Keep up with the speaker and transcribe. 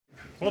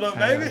What up,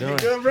 baby? You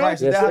good, bro?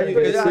 Bryce, is that how you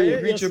greet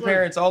Yes, your sir.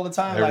 parents all the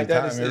time? Every Like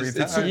that? time, every It's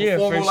time. super Yeah,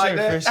 formal for like sure,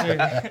 that?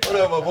 for sure.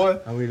 What up, my boy?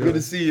 How we Good doing?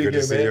 to see you Good to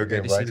again, see man. you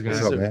again, Good to see Bryce. you What's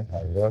guys. up, man?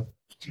 How you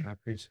doing? I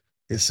appreciate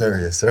Yes, sir.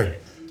 Yes, sir.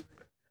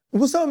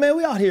 What's up, man?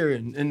 We out here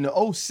in the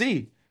OC.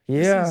 it.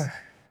 Yeah.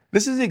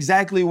 This is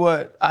exactly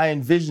what I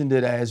envisioned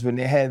it as when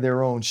they had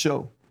their own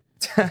show.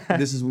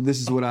 This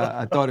is what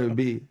I thought it would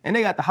be. And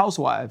they got the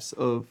housewives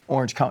of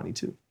Orange County,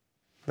 too.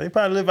 They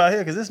probably live out here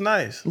because it's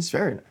nice. It's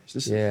very nice.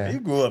 This is- Yeah. You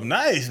grew up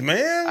nice,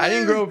 man. I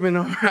didn't grow up in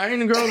Orange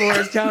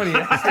County,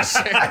 that's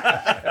for sure.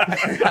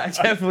 I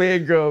definitely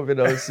didn't grow up in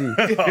OC.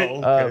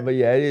 Okay. But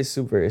yeah, it's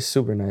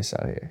super nice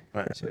out here.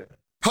 Right.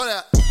 Hold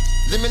up,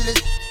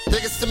 limitless.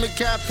 Take a stomach,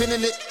 got pin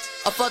in it.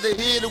 I fought the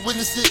head to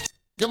witness it.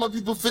 Got my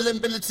people feeling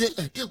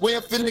militant. Way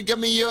I'm feeling got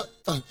me up.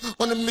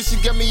 On the mission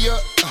got me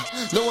up.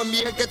 Knowing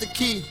me, I got the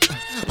key.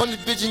 Only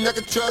vision I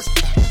can trust.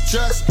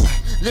 Trust,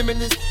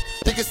 limitless.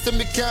 Take a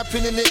stomach, got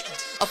pin in it.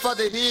 I fought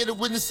the head to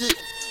witness it.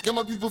 Got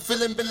my people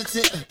feeling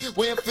militant.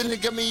 Way I'm feeling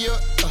got me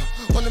up.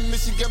 On the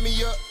mission got me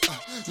up.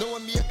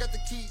 Knowing me, I got the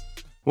key.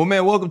 Well,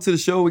 man, welcome to the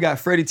show. We got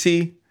Freddie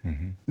T.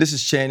 This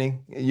is Channing.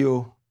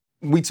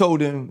 We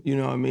told him, you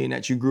know what I mean,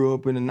 that you grew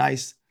up in a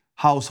nice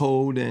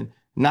household and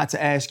not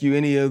to ask you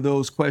any of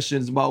those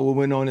questions about what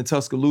went on in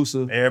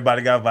Tuscaloosa.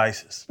 Everybody got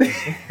vices.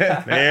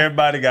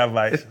 Everybody got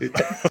vices.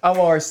 I'm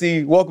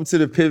RC. Welcome to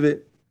the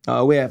Pivot.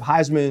 We have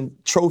Heisman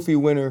Trophy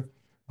winner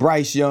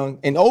Bryce Young.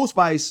 And Old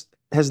Spice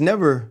has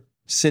never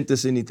sent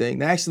us anything.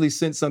 They actually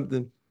sent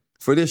something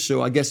for this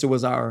show. I guess it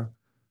was our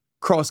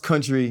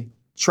cross-country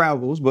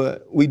travels,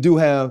 but we do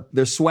have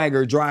their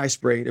Swagger dry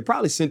spray. They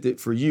probably sent it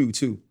for you,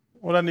 too,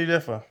 What I need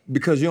that for?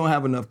 because you don't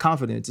have enough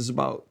confidence. It's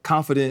about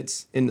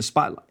confidence in the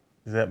spotlight.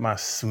 Is that my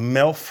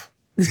smelf?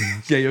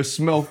 Yeah, your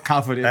smell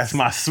confidence. That's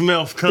my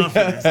smelf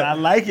confidence. I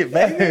like it,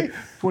 baby.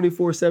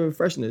 24/7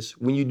 freshness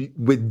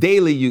with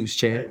daily use,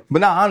 Chan.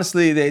 But now,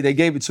 honestly, they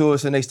gave it to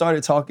us and they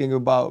started talking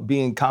about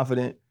being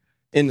confident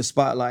in the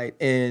spotlight.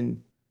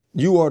 And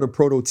you are the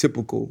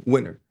prototypical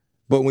winner.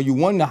 But when you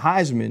won the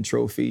Heisman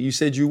Trophy, you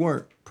said you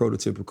weren't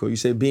prototypical. You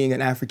said being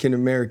an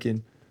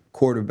African-American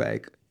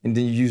quarterback, and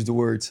then you used the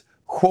words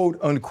quote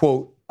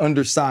unquote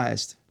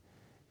undersized.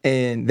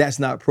 And that's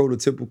not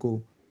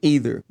prototypical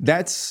either.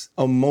 That's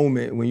a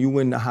moment when you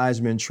win the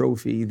Heisman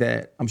Trophy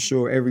that I'm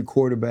sure every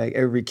quarterback,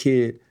 every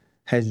kid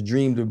has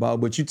dreamed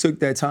about. But you took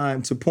that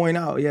time to point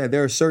out, yeah,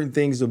 there are certain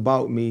things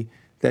about me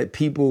that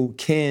people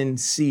can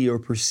see or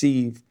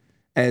perceive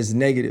as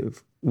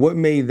negative. What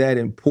made that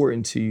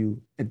important to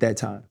you at that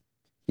time?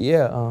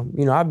 Yeah,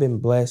 I've been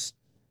blessed.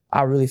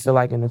 I really feel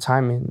like in the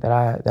timing that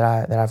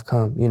I've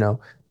come,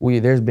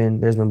 there's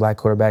been black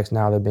quarterbacks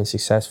now that have been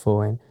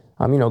successful, and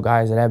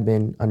guys that have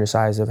been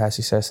undersized have had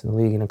success in the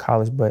league and in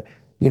college. But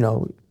you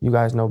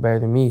guys know better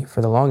than me.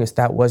 For the longest,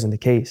 that wasn't the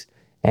case,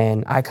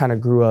 and I kind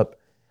of grew up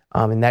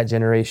in that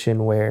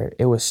generation where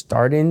it was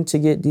starting to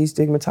get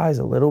destigmatized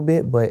a little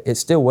bit, but it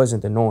still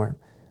wasn't the norm.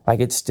 Like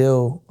it's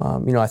still,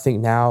 I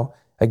think now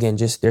again,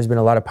 just there's been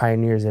a lot of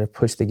pioneers that have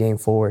pushed the game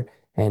forward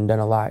and done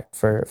a lot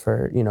for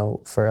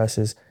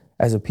us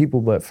as a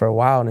people. But for a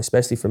while, and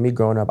especially for me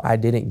growing up, I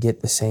didn't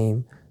get the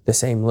same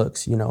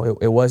looks.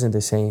 It wasn't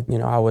the same.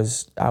 I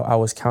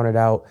was counted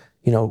out,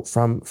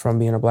 from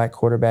being a black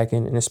quarterback,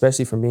 and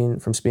especially from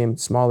being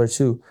smaller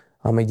too.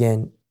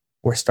 Again,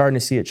 we're starting to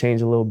see it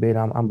change a little bit.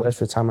 I'm blessed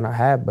for the time I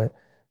have, but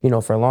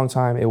for a long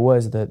time it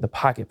was the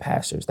pocket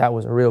passers. That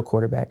was a real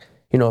quarterback.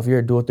 If you're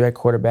a dual threat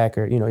quarterback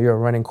or you're a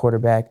running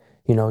quarterback,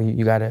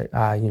 you gotta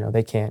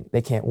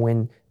they can't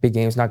win big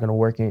games. Not gonna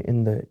work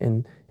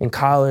in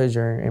college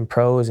or in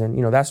pros,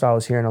 and that's what I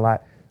was hearing a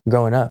lot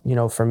growing up.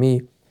 For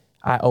me,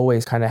 I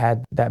always kind of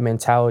had that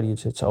mentality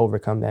to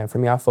overcome that. And for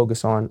me, I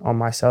focus on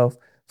myself,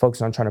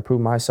 focus on trying to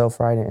prove myself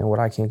right and what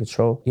I can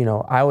control.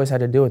 I always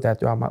had to deal with that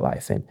throughout my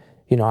life. And,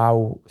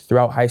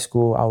 throughout high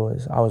school,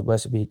 I was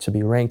blessed to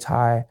be ranked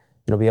high,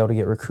 be able to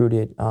get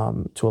recruited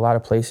to a lot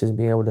of places,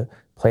 be able to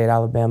play at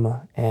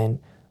Alabama and,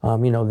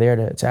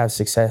 there to have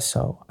success.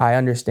 So I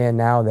understand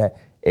now that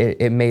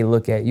it may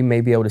look at, you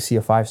may be able to see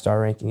a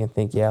 5-star ranking and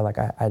think, yeah, like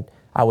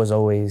I was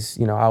always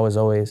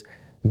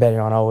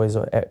better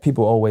on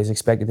people always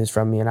expected this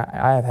from me, and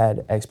I have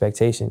had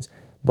expectations,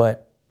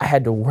 but I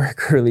had to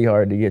work really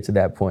hard to get to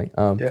that point.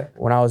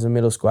 When I was in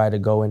middle school, I had to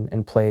go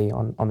and play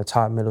on the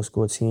top middle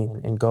school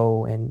team and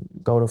go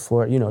to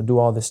Florida, do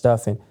all this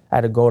stuff, and I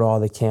had to go to all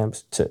the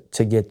camps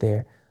to get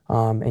there.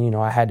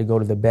 I had to go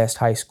to the best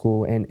high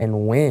school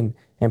and win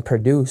and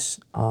produce,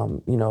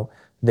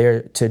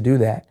 there to do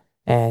that.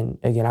 And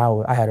again,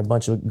 I had a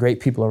bunch of great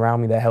people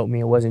around me that helped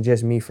me. It wasn't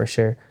just me for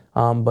sure.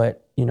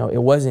 But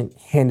it wasn't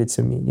handed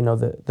to me.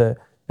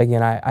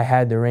 I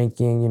had the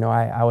ranking.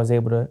 I was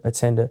able to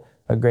attend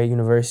a great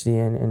university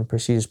and a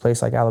prestigious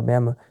place like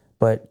Alabama.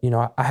 But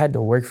I had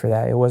to work for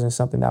that. It wasn't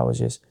something that was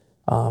just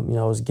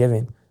was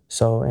given.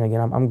 So, and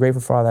again, I'm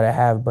grateful for all that I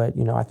have. But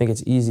I think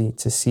it's easy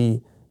to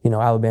see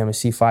Alabama,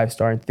 see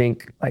 5-star and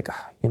think like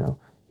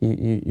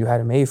you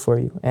had it made for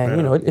you.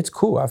 And it's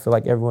cool. I feel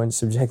like everyone's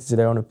subjected to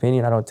their own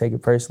opinion. I don't take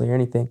it personally or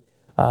anything.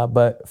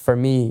 But for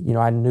me,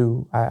 I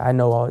know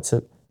all it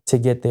took to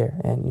get there.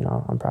 And, you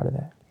know, I'm proud of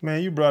that.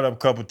 Man, you brought up a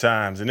couple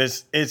times, and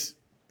it's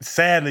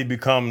sadly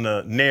become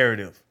the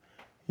narrative.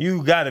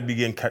 You got to be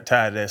getting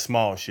tired of that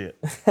small shit.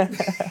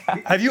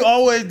 Have you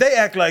always? They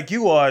act like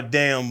you are a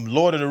damn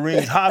Lord of the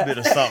Rings hobbit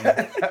or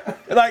something.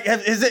 Like,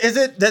 is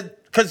it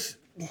that because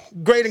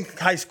great in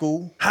high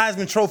school,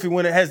 Heisman Trophy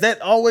winner, has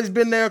that always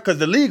been there? Because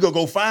the league will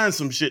go find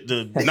some shit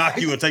to knock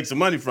you and take some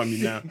money from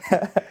you now.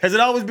 Has it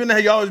always been there?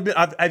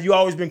 Have you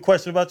always been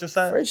questioned about your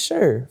size?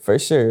 For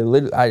sure.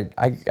 Literally,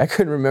 I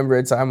couldn't remember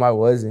a time I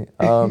wasn't.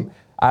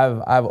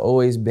 I've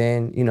always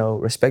been, you know,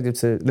 respected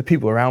to the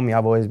people around me.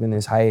 I've always been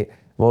this height.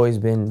 I've always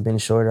been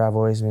shorter. I've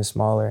always been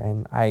smaller,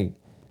 and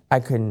I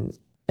couldn't.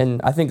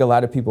 And I think a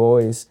lot of people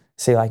always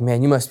say like,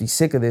 man, you must be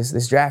sick of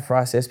this draft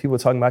process. People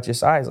talking about your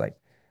size, like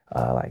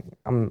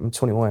I'm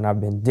 21. I've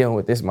been dealing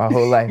with this my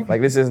whole life.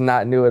 Like, this is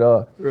not new at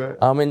all. Right.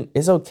 And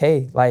it's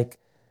okay. Like,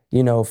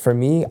 you know, for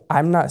me,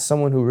 I'm not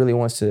someone who really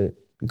wants to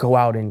go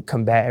out and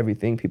combat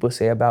everything people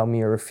say about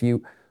me or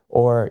refute.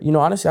 Or, you know,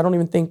 honestly, I don't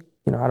even think,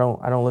 you know,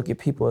 I don't look at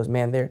people as,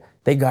 man,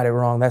 they got it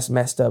wrong. That's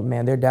messed up,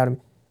 man. They're doubting me.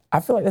 I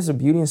feel like that's the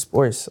beauty in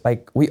sports.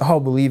 Like, we all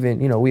believe in,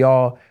 you know, we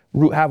all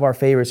have our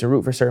favorites and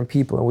root for certain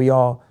people, and we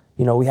all,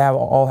 you know, we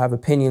all have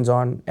opinions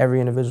on every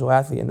individual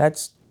athlete, and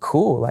that's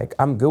cool. Like,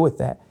 I'm good with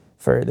that.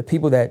 For the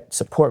people that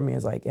support me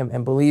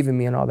and believe in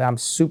me and all that, I'm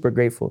super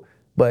grateful.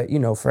 But, you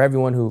know, for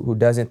everyone who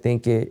doesn't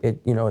think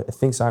it you know,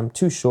 thinks I'm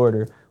too short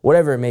or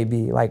whatever it may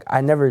be, like,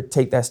 I never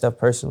take that stuff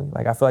personally.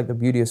 Like, I feel like the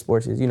beauty of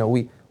sports is, you know,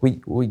 we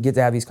get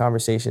to have these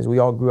conversations. We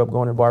all grew up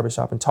going to the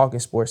barbershop and talking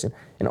sports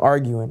and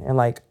arguing. And,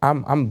 like,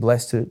 I'm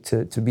blessed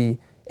to be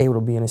able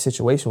to be in a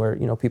situation where,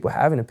 you know, people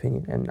have an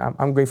opinion, and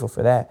I'm grateful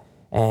for that.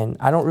 And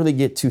I don't really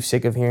get too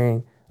sick of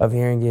hearing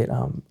it.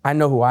 I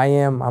know who I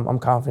am. I'm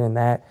confident in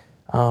that.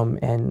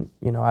 And,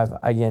 you know,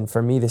 again,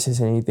 for me, this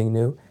isn't anything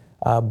new.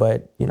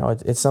 But, you know,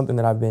 it's something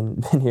that I've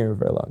been hearing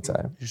for a long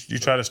time. You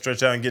try to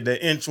stretch out and get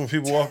that inch when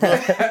people walk up?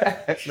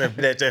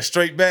 that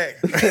straight back?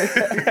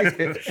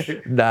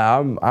 Nah,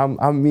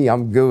 I'm me.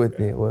 I'm good with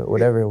it,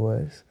 whatever it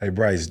was. Hey,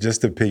 Bryce,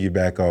 just to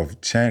piggyback off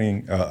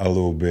Channing a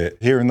little bit,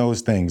 hearing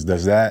those things,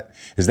 is that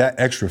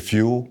extra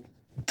fuel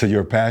to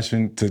your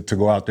passion to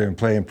go out there and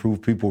play and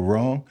prove people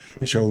wrong,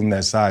 show them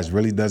that size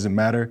really doesn't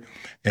matter?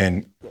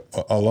 And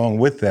along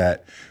with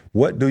that,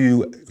 what do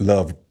you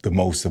love the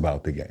most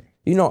about the game?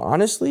 You know,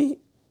 honestly,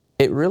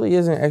 it really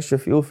isn't extra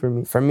fuel for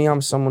me. For me,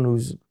 I'm someone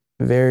who's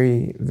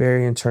very,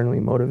 very internally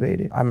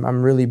motivated.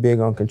 I'm really big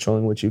on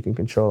controlling what you can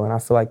control, and I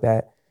feel like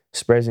that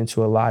spreads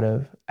into a lot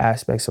of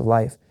aspects of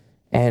life.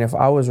 And if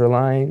I was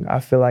relying, I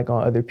feel like,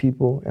 on other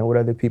people and what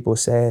other people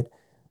said,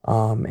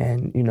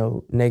 and, you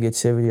know,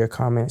 negativity or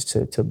comments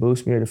to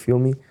boost me or to fuel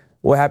me,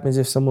 what happens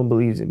if someone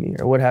believes in me,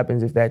 or what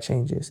happens if that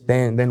changes?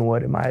 Then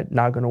what? Am I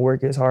not going to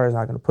work as hard? Am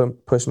I going to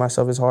push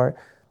myself as hard?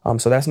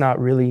 So that's not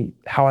really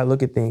how I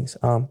look at things.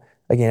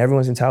 Again,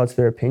 everyone's entitled to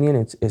their opinion.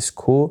 It's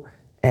cool.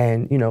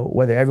 And, you know,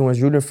 whether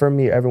everyone's rooting for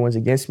me or everyone's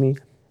against me,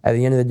 at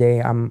the end of the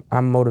day, I'm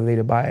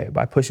motivated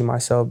by pushing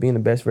myself, being the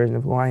best version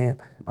of who I am.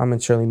 I'm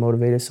internally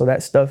motivated. So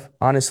that stuff,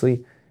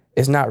 honestly,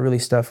 is not really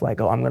stuff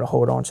like, oh, I'm going to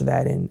hold on to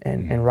that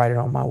and write it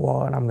on my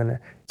wall, and I'm going to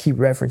keep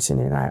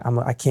referencing it, and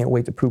I can't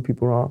wait to prove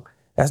people wrong.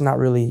 That's not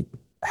really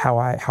how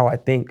I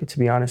think, to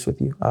be honest with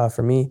you.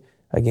 For me,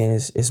 again,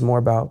 it's more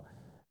about,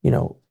 you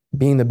know,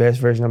 being the best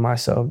version of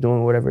myself,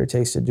 doing whatever it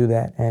takes to do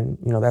that. And,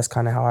 you know, that's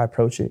kind of how I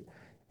approach it.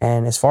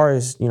 And as far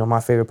as, you know, my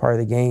favorite part of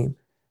the game,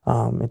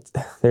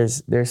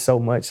 there's so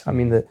much. I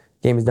mean, the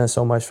game has done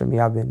so much for me.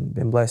 I've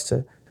been blessed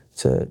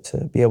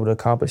to be able to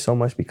accomplish so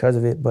much because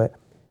of it. But,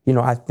 you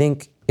know, I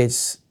think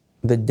it's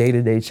the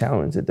day-to-day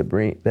challenge that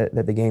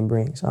the game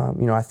brings.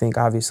 You know, I think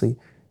obviously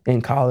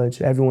in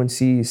college, everyone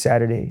sees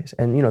Saturdays,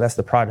 and, you know, that's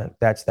the product.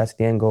 That's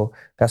the end goal.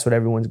 That's what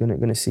everyone's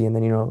gonna see. And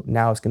then, you know,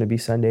 now it's gonna be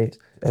Sundays.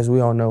 As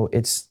we all know,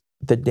 it's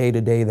the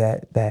day-to-day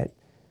that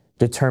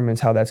determines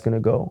how that's gonna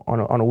go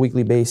on a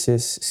weekly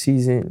basis,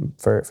 season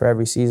for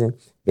every season.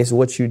 It's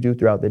what you do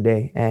throughout the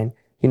day. And,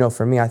 you know,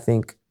 for me, I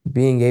think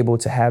being able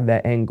to have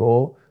that end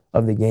goal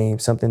of the game,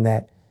 something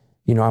that,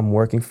 you know, I'm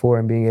working for,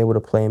 and being able to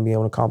play and being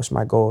able to accomplish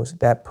my goals,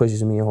 that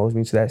pushes me and holds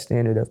me to that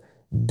standard of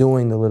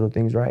doing the little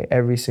things right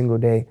every single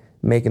day,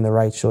 making the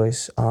right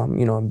choice,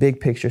 you know, and big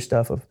picture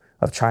stuff of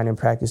trying to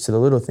practice, to the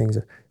little things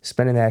of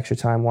spending the extra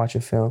time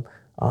watching film,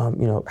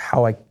 you know,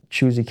 how I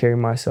choose to carry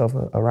myself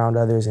around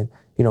others, and,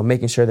 you know,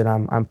 making sure that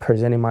I'm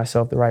presenting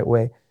myself the right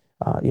way.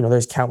 You know,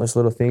 there's countless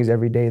little things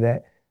every day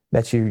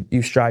that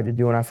you strive to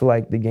do, and I feel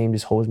like the game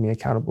just holds me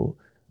accountable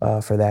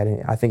for that.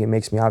 And I think it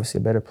makes me obviously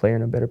a better player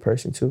and a better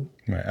person too.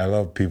 Right. I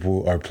love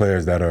people or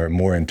players that are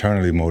more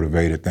internally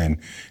motivated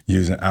than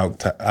using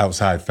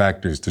outside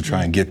factors to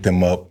try and get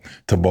them up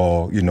to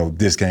ball, you know,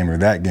 this game or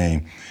that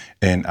game.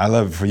 And I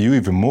love it for you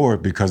even more,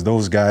 because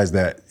those guys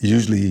that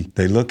usually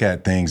they look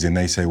at things and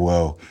they say,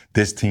 well,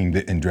 this team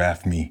didn't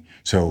draft me,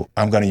 so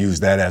I'm going to use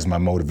that as my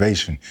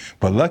motivation.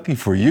 But lucky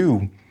for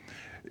you,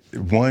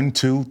 1,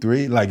 2,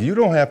 3, like, you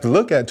don't have to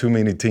look at too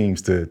many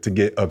teams to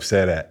get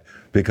upset at,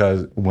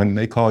 because when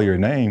they call your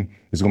name,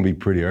 it's going to be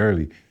pretty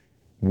early.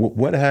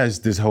 What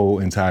has this whole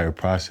entire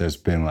process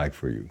been like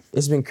for you?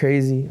 It's been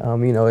crazy.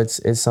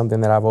 It's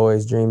something that I've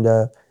always dreamed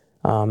of,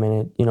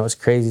 and it's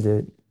crazy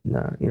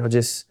to,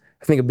 just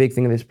I think a big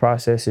thing of this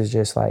process is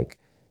just like,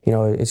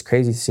 it's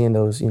crazy seeing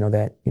those,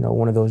 that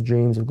one of those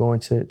dreams of going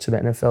to the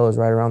NFL is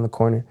right around the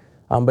corner.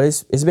 But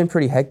it's been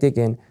pretty hectic,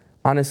 and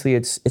honestly,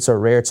 it's a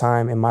rare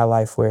time in my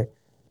life where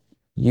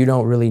you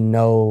don't really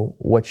know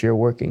what you're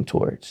working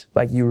towards.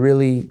 Like, you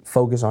really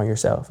focus on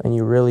yourself, and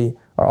you really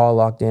are all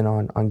locked in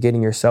on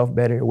getting yourself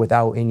better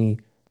without any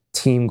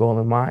team goal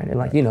in mind.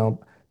 And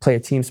play a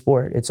team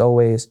sport. It's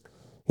always,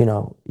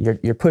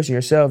 you're pushing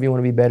yourself, you want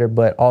to be better,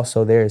 but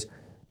also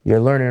you're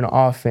learning an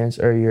offense,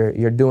 or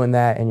you're doing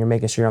that, and you're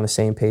making sure you're on the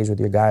same page with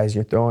your guys.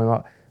 You're throwing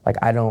off, like,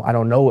 I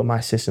don't know what my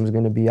system's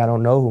going to be. I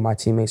don't know who my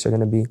teammates are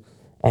going to be.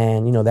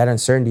 And, that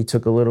uncertainty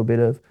took a little bit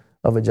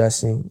of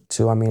adjusting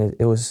to. I mean,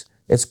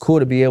 it's cool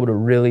to be able to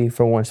really,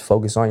 for once,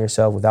 focus on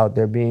yourself without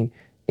there being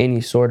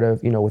any sort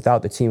of,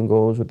 without the team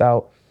goals,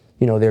 without,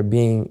 there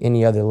being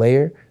any other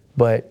layer.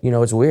 But,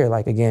 it's weird.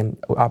 Like, again,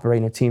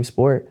 operating a team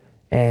sport,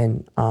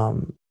 and,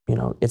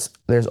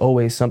 there's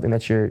always something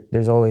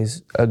there's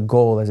always a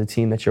goal as a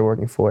team that you're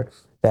working for,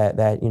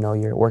 that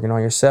you're working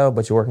on yourself,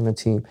 but you're working on the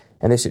team.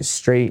 And this is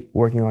straight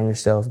working on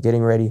yourself,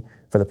 getting ready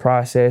for the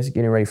process,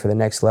 getting ready for the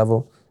next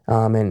level.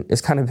 And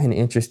it's kind of been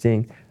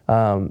interesting,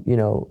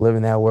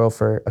 living that world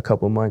for a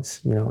couple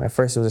months. At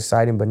first it was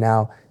exciting, but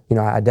now,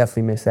 I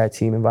definitely miss that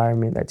team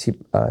environment,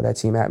 that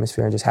team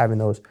atmosphere, and just having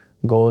those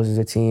goals as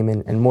a team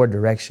and more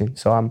direction.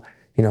 So I'm,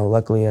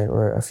 luckily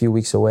we're a few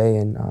weeks away,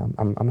 and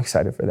I'm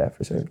excited for that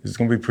for sure. It's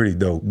gonna be pretty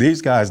dope.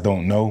 These guys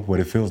don't know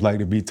what it feels like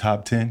to be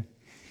top 10.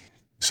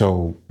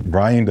 So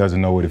Brian doesn't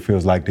know what it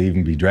feels like to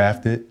even be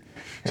drafted.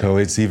 So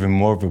it's even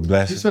more of a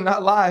blessing. These are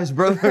not lies,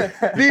 brother.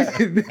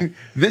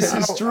 This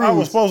is true. I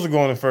was supposed to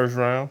go in the first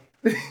round.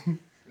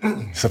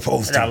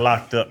 Supposed I got to.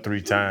 locked up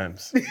 3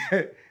 times.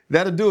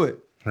 That'll do it.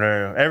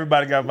 Yeah,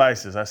 everybody got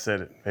vices. I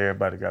said it.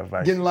 Everybody got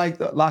vices. Getting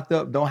locked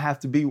up don't have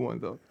to be one,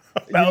 though.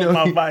 That was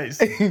my vice.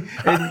 It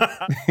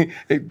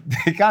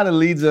kind of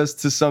leads us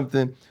to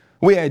something.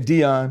 We had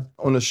Dion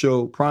on the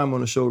show, Prime on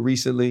the show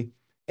recently,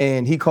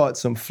 and he caught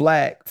some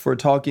flack for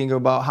talking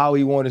about how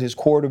he wanted his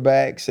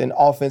quarterbacks and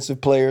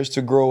offensive players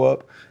to grow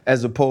up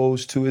as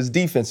opposed to his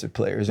defensive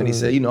players. And he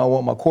said, I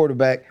want my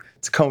quarterback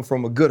to come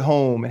from a good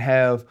home and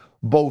have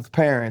both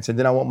parents. And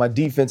then I want my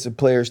defensive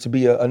players to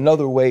be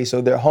another way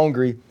so they're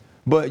hungry.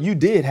 But you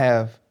did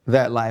have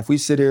that life. We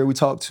sit here, we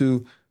talk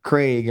to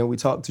Craig and we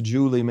talk to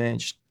Julie, man,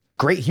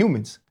 great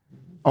humans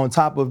on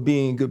top of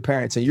being good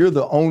parents. And you're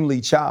the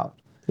only child.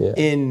 Yeah.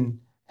 In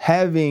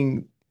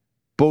having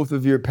both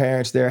of your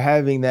parents there,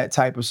 having that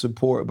type of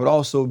support, but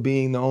also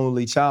being the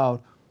only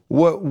child,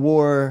 what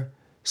were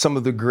some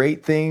of the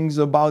great things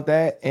about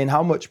that? And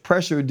how much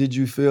pressure did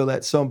you feel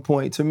at some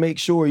point to make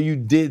sure you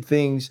did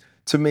things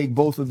to make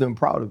both of them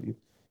proud of you?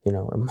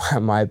 In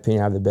my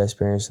opinion, I have the best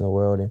parents in the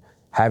world, and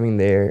having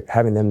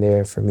them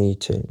there for me,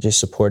 to just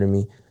supporting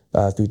me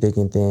through thick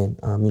and thin.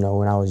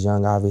 When I was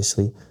young,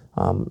 obviously,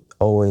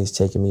 always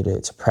taking me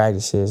to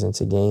practices and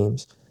to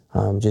games.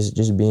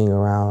 Just being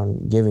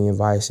around, giving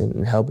advice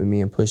and helping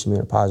me and pushing me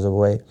in a positive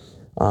way.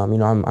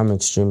 I'm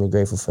extremely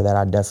grateful for that.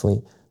 I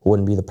definitely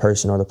wouldn't be the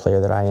person or the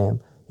player that I am,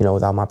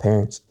 without my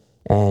parents.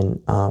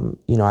 And,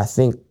 I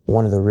think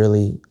one of the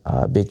really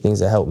big things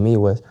that helped me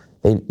was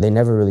they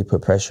never really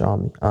put pressure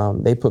on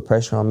me. They put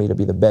pressure on me to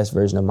be the best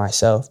version of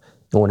myself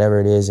and whatever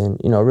it is. And,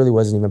 it really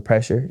wasn't even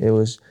pressure. It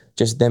was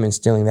just them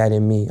instilling that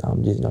in me,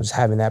 just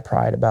having that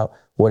pride about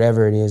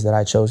whatever it is that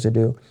I chose to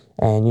do.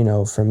 And,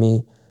 for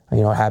me,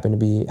 it happened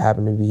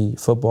to be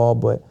football,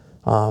 but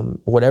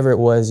whatever it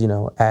was,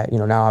 now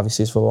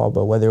obviously it's football,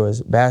 but whether it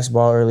was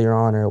basketball earlier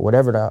on or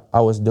whatever I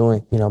was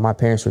doing, my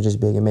parents were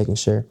just big in making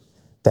sure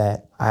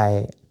that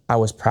I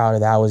was proud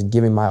of that. I was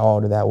giving my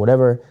all to that.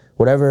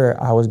 Whatever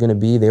I was going to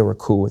be, they were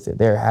cool with it.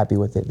 They were happy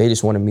with it. They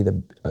just wanted me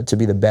to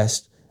be the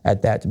best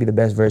at that, to be the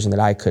best version that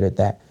I could at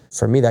that.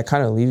 For me, that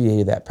kind of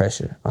alleviated that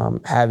pressure.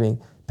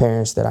 Having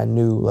parents that I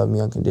knew loved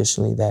me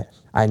unconditionally, that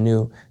I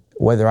knew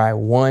whether I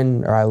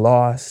won or I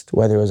lost,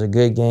 whether it was a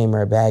good game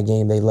or a bad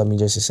game, they loved me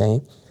just the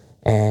same.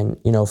 And,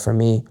 for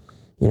me,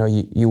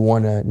 you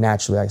want to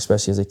naturally,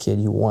 especially as a kid,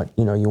 you want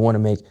to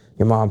make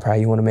your mom proud,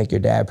 you want to make your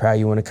dad proud,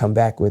 you want to come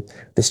back with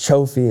this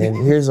trophy and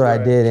here's what I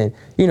did.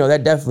 And,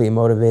 that definitely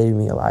motivated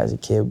me a lot as a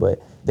kid,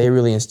 but they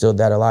really instilled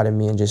that a lot in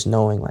me, and just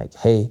knowing like,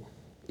 hey,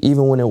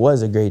 even when it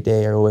was a great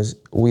day or it was,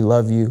 we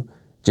love you,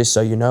 just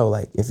so you know,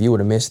 like if you would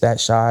have missed that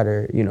shot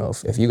or,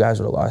 if you guys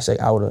would have lost, we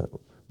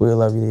would have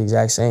loved you the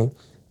exact same.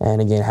 And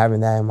again,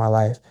 having that in my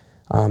life,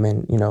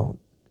 and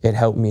it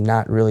helped me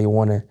not really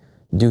want to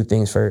do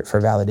things for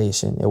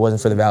validation. It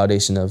wasn't for the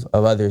validation of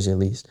others, at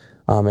least.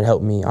 It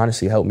helped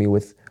me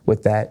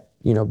with that,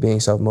 being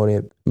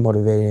self-motivated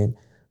and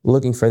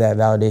looking for that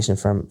validation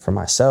from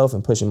myself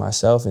and pushing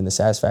myself, and the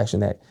satisfaction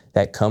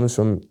that comes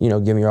from,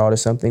 giving your all to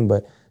something,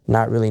 but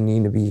not really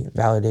needing to be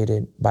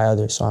validated by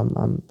others. So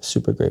I'm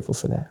super grateful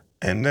for that.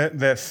 And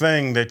that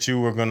thing that you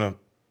were gonna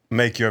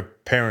make your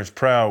parents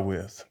proud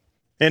with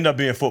ended up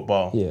being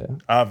football. Yeah.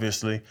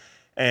 Obviously.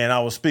 And I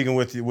was speaking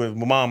with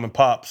my mom and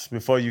pops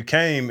before you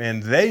came,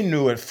 and they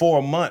knew at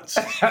 4 months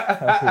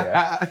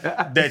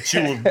that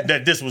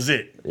this was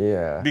it.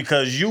 Yeah.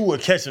 Because you were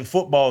catching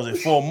footballs at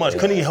 4 months,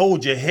 couldn't even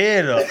hold your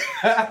head up,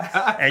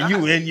 and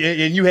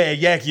you had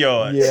yak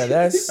yards. Yeah,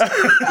 that's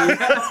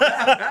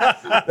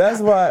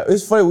why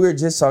it's funny. We were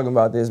just talking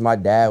about this. My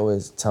dad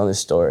was telling a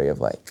story of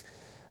like,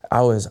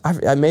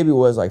 I maybe it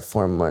was like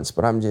 4 months,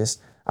 but I'm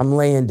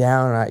laying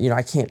down and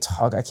I can't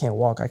talk, I can't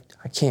walk, I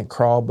can't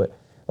crawl, but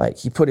like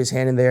he put his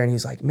hand in there and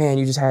he's like, man,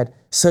 you just had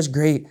such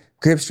great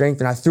grip strength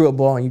and I threw a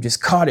ball and you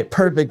just caught it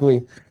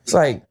perfectly. It's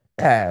like,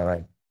 yeah,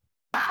 like,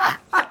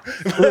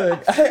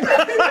 look,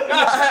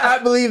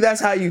 I believe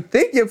that's how you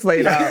think it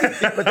played out,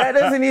 but that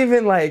doesn't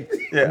even like,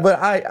 but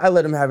I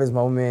let him have his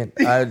moment.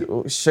 I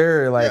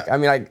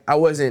mean, I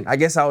wasn't, I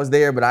guess I was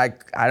there, but I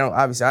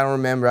don't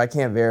remember, I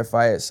can't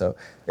verify it. So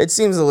it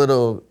seems a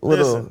little.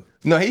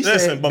 No, he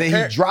said that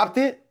he dropped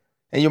it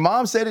and your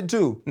mom said it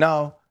too.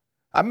 Now,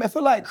 I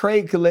feel like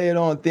Craig could lay it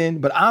on thin,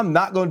 but I'm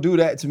not going to do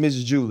that to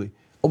Mrs. Julie.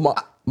 Oh,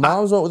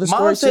 Mom's went with the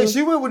story Mom said too?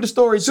 she went with the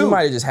story too. She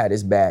might have just had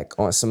his back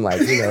on some like,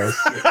 together.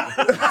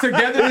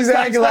 He's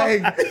acting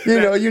like,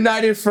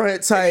 united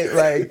front type.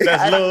 Like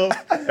that's love.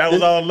 That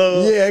was all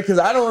love. Yeah, because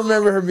I don't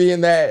remember her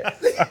being that.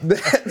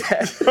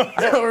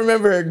 I don't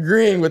remember her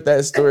agreeing with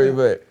that story,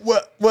 but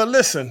well,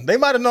 listen, they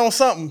might have known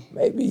something.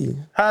 Maybe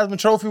Heisman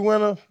Trophy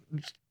winner,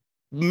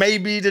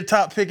 maybe the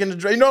top pick in the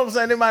draft. You know what I'm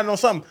saying? They might have known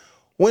something.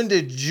 When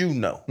did you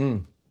know?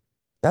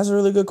 That's a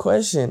really good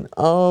question.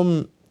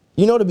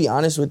 To be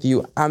honest with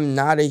you, I'm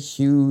not a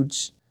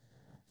huge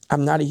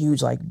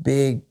like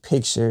big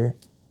picture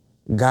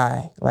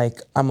guy.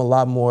 Like I'm a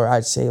lot more,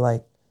 I'd say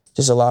like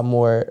just a lot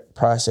more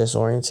process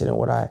oriented in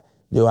what I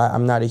do.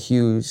 I'm not a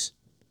huge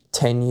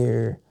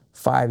 10-year,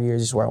 5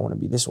 years, this is where I want to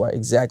be. This is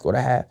exactly what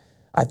I have.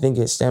 I think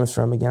it stems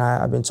from, again,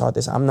 I've been taught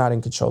this, I'm not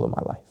in control of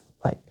my life.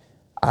 Like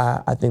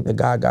I think that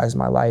God guides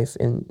my life,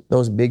 and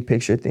those big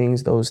picture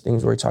things, those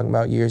things we're talking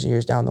about years and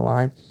years down the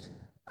line,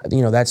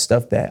 that's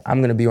stuff that I'm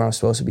gonna be where I'm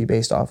supposed to be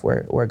based off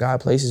where God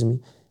places me.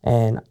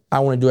 And I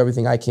wanna do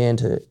everything I can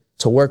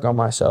to work on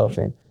myself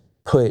and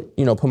put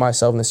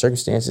myself in the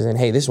circumstances and,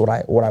 hey, this is what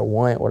I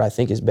want, what I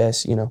think is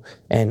best,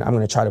 and I'm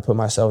gonna try to put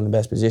myself in the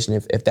best position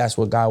if that's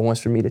what God wants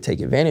for me to take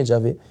advantage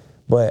of it.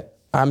 But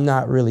I'm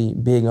not really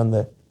big on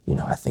the,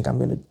 I think I'm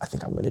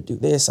gonna do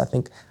this. I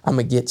think I'm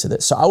gonna get to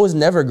this. So I was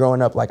never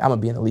growing up like I'm gonna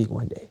be in the league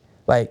one day.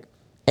 Like,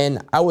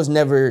 and I was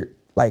never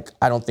like,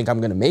 I don't think I'm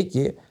gonna make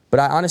it, but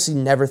I honestly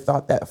never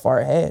thought that far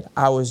ahead.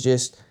 I was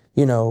just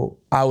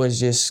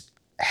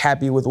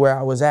happy with where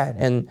I was at.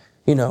 And,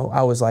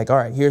 I was like, all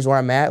right, here's where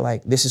I'm at.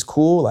 Like, this is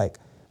cool. Like,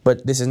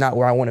 but this is not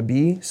where I wanna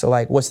be. So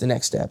like, what's the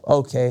next step?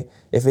 Okay,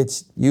 if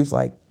it's youth,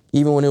 like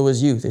even when it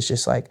was youth, it's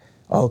just like,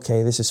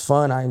 okay, this is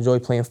fun. I enjoy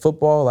playing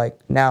football. Like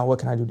now what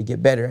can I do to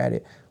get better at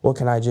it? What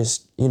can I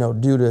just,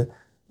 do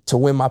to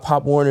win my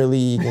Pop Warner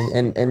League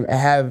and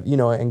have,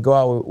 and go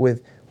out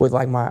with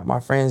like my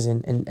friends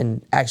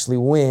and actually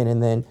win.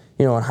 And then,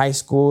 in high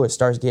school, it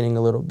starts getting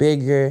a little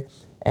bigger.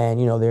 And,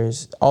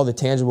 there's all the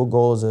tangible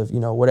goals of,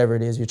 whatever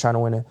it is, you're trying to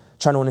win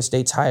a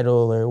state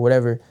title or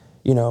whatever,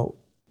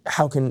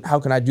 how can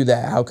I do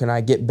that? How can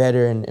I get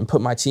better and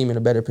put my team in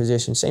a better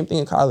position? Same thing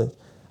in college.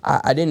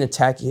 I didn't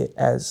attack it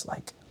as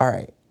like, all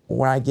right,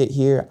 when I get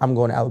here, I'm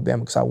going to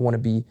Alabama because I want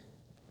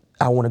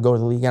to go to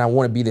the league and I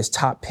want to be this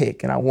top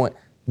pick and I want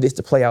this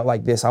to play out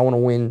like this. I want to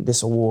win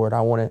this award.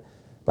 I want to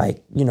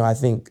I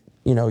think,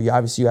 you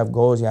obviously you have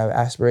goals, you have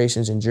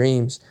aspirations and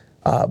dreams,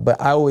 but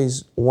I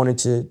always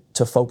wanted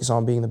to focus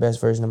on being the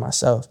best version of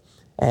myself.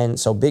 And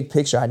so big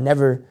picture, I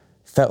never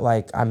felt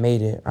like I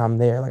made it, I'm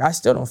there. Like I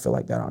still don't feel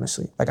like that,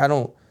 honestly. Like I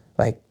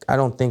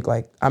don't think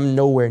like I'm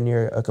nowhere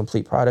near a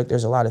complete product.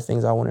 There's a lot of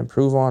things I want to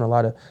improve on, a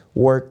lot of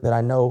work that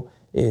I know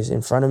is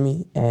in front of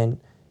me. And,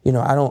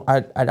 I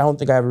don't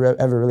think I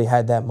ever really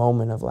had that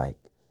moment of like,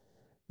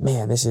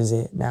 man, this is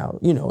it now.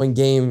 In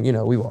game,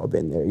 we've all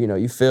been there.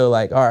 You feel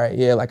like, all right,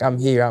 yeah, like I'm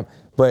here.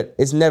 But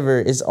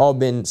it's all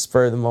been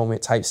spur of the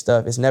moment type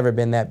stuff. It's never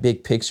been that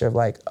big picture of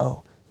like,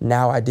 oh,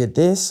 now I did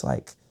this.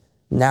 Like,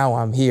 now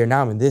I'm here.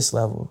 Now I'm in this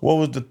level. What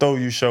was the throw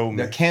you showed me?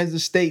 The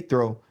Kansas State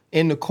throw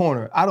in the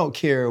corner. I don't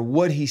care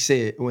what he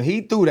said. When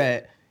he threw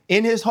that,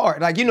 in his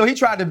heart, like, he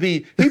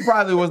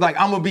probably was like,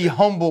 I'm gonna be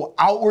humble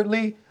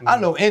outwardly. I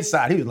know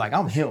inside, he was like,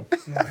 I'm him.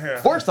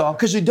 First off,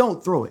 because you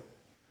don't throw it,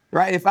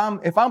 right? If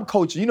I'm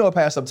coaching, what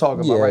pass I'm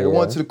talking about, right? The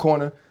one to the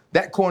corner,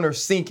 that corner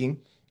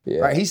sinking,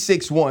 right? He's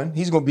 6'1",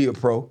 he's gonna be a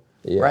pro,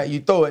 right? You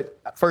throw it,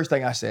 first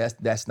thing I said,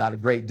 that's not a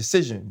great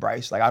decision,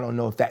 Bryce. Like, I don't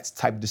know if that's the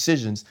type of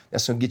decisions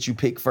that's gonna get you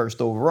picked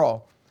first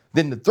overall.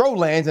 Then the throw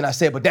lands, and I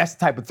said, but that's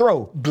the type of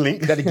throw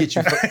that'll get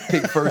you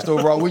picked first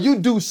overall. When you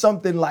do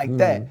something like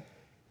that,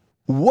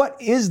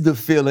 what is the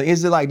feeling?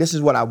 Is it like, this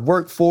is what I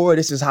worked for,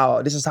 this is how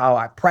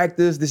I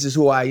practice, this is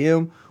who I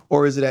am?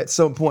 Or is it at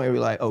some point you're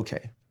like,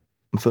 okay,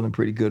 I'm feeling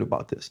pretty good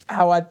about this?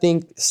 How I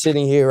think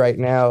sitting here right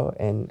now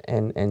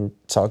and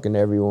talking to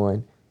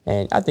everyone,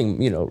 and I think,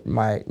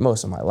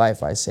 most of my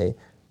life, I say,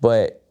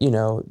 but,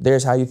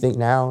 there's how you think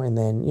now, and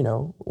then,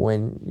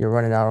 when you're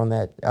running out on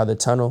that other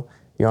tunnel,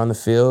 you're on the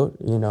field,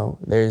 you know,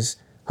 there's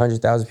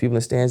 100,000 people in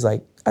the stands.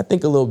 Like, I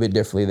think a little bit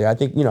differently there. I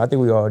think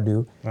we all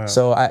do. Wow.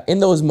 So in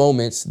those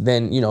moments,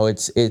 then, you know,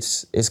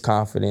 it's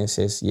confidence.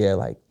 It's,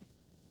 like,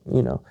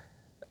 you know,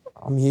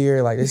 I'm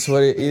here, like, this is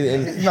what it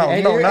is. Not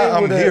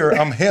I'm here,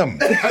 I'm him.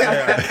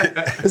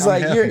 It's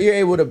like you're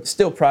able to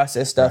still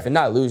process stuff and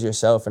not lose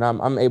yourself. And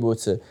I'm able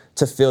to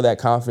feel that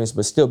confidence,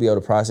 but still be able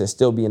to process,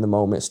 still be in the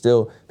moment,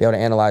 still be able to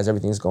analyze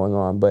everything that's going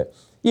on. But,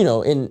 you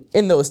know,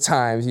 in those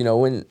times, you know,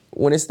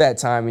 when it's that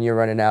time and you're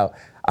running out,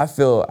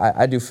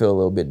 I do feel a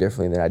little bit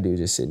differently than I do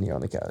just sitting here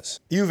on the couch.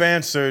 You've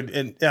answered,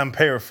 and I'm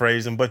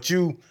paraphrasing, but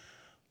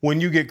when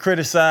you get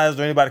criticized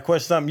or anybody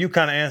questions something, you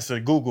kind of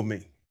answer, Google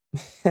me.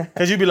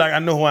 Because you'd be like, I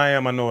know who I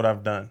am, I know what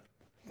I've done.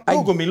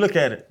 Google me, look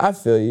at it. I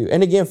feel you.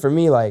 And again, for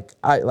me,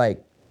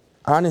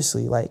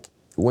 honestly,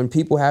 when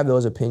people have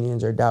those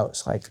opinions or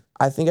doubts, like,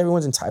 I think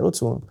everyone's entitled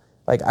to them.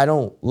 Like, I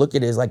don't look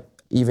at it as like,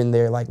 even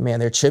they're like, man,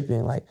 they're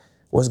chipping, like,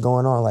 what's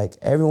going on? Like,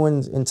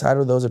 everyone's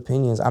entitled to those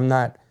opinions. I'm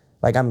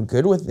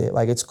good with it.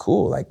 Like, it's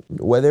cool. Like,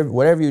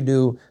 whatever you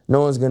do, no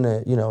one's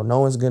gonna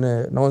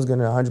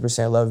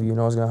 100% love you.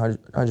 No one's gonna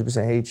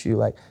 100% hate you.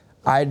 Like,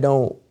 I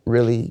don't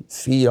really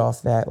feed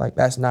off that. Like,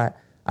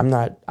 I'm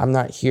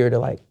not here to,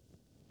 like,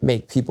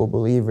 make people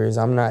believers.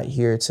 I'm not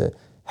here to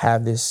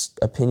have this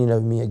opinion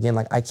of me. Again,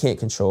 like, I can't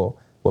control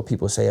what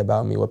people say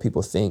about me, what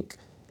people think.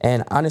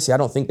 And honestly, I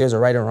don't think there's a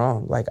right or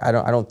wrong. Like, I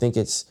don't think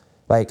it's,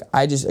 like,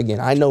 I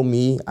know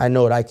me, I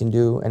know what I can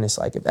do, and it's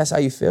like, if that's how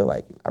you feel,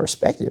 like, I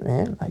respect it,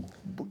 man. Like,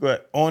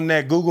 but on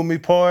that Google me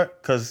part,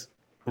 because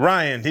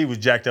Ryan, he was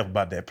jacked up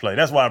about that play.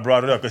 That's why I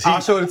brought it up, because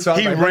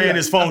he ran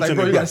his phone to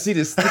me. You gotta see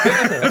this.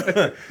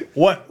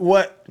 What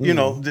you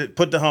know,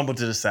 put the humble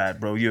to the side,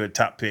 bro. You're a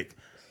top pick.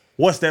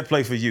 What's that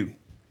play for you?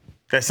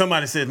 That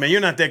somebody says, man, you're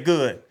not that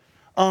good.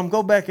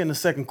 Go back in the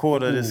second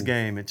quarter of this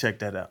game and check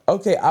that out.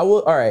 Okay, I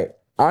will. All right.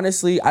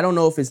 Honestly, I don't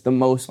know if it's the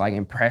most, like,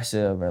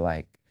 impressive or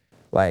like,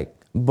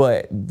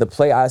 but the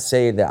play I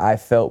say that I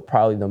felt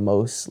probably the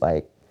most,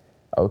 like,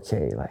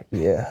 okay, like,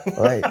 yeah,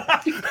 like,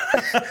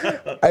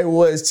 it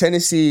was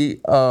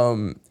Tennessee.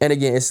 And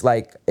again, it's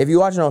like, if you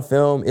watch it on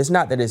film, it's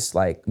not that it's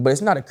like, but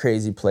it's not a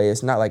crazy play.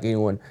 It's not like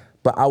anyone,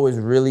 but I was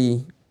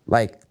really,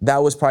 like,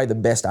 that was probably the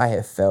best I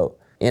had felt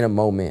in a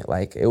moment.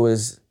 Like, we're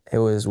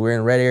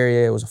in red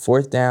area. It was a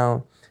fourth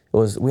down.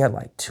 We had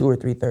like 2 or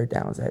 3 third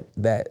downs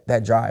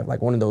that drive,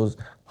 like one of those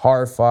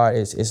hard fought.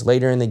 It's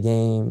later in the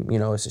game, you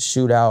know, it's a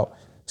shootout,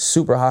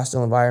 super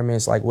hostile environment.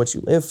 It's like what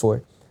you live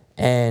for.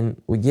 And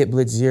we get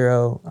blitz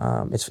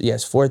 0.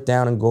 It's fourth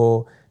down and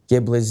goal,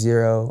 get blitz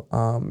 0.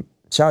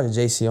 Shout out to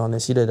JC on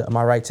this. He did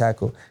my right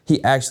tackle.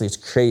 It's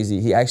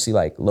crazy. He actually,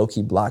 like,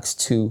 low-key blocks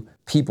 2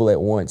 people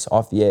at once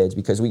off the edge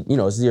because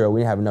it's 0. We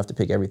didn't have enough to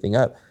pick everything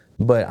up.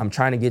 But I'm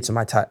trying to get to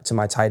my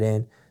tight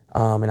end,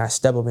 and I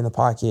step up in the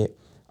pocket.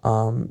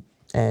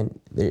 And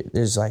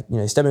there's, like, you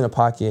know, step in the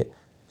pocket,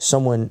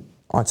 someone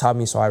on top of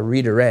me, so I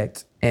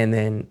redirect, and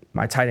then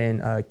my tight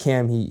end,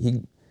 Cam,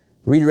 he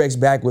redirects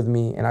back with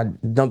me, and I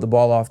dumped the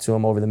ball off to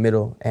him over the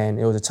middle, and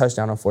it was a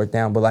touchdown on fourth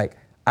down. But, like,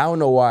 I don't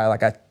know why,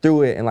 like, I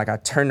threw it and, like, I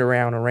turned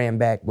around and ran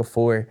back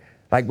before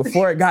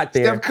it got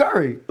there. Steph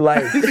Curry.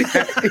 Like,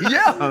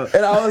 yeah.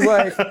 And I was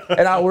like,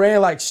 and I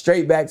ran, like,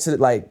 straight back to,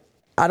 like,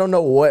 I don't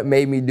know what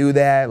made me do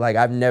that. Like,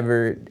 I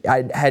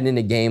hadn't in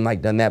a game,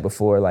 like, done that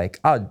before. Like,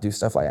 I'll do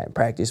stuff like that in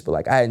practice, but,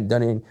 like, I hadn't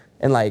done it.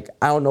 And, like,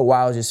 I don't know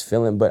why I was just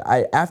feeling, but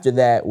after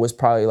that was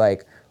probably,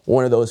 like,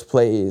 one of those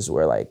plays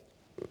where, like,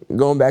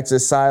 going back to the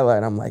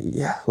sideline, I'm like,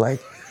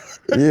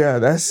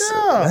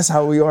 that's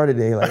how we are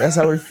today. Like, that's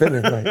how we're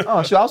feeling. Like,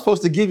 oh, sure. I was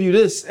supposed to give you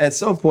this at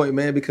some point,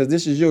 man, because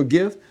this is your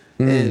gift.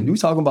 And we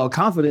talking about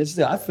confidence.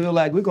 I feel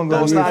like we're gonna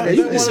go slide there.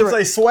 You want to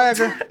say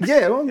swagger?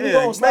 Yeah, we're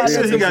gonna slide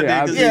there. He got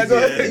that. Yeah, go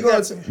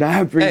ahead. Nah, I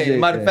appreciate Hey,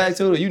 matter of that. fact,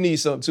 too, you need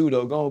something too,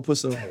 though. Go and put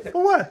some.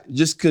 For what?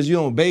 Just because you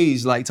don't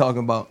beige like talking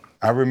about.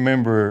 I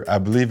remember, I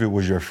believe it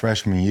was your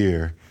freshman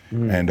year,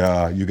 and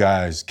you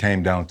guys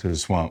came down to the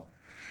swamp.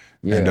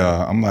 Yeah. And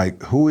I'm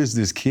like, who is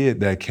this kid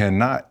that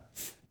cannot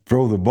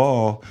throw the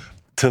ball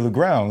to the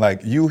ground?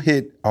 Like, you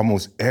hit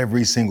almost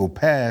every single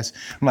pass.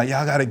 I'm like,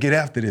 y'all got to get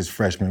after this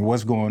freshman.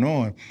 What's going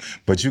on?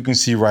 But you can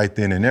see right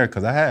then and there,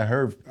 because I had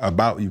heard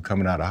about you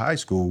coming out of high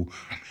school.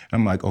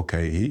 I'm like,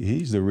 okay,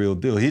 he's the real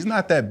deal. He's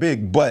not that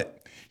big,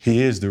 but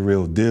he is the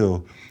real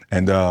deal.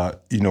 And,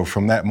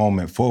 from that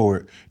moment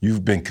forward,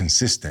 you've been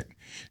consistent.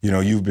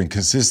 You've been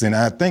consistent.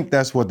 I think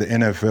that's what the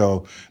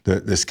NFL,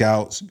 the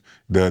scouts,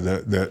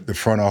 the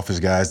front office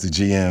guys, the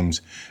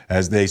GMs,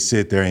 as they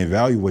sit there and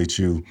evaluate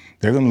you,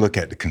 they're going to look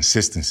at the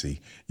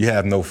consistency. You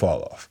have no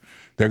fall off.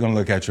 They're going to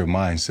look at your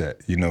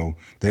mindset.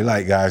 They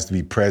like guys to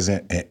be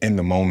present and in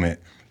the moment.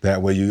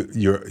 That way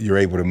you're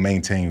able to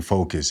maintain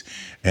focus.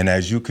 And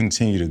as you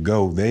continue to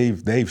go,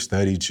 they've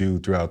studied you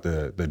throughout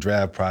the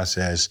draft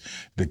process,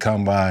 the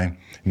combine,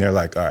 and they're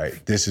like, all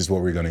right, this is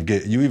what we're going to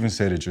get. You even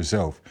said it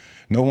yourself.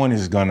 No one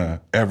is going to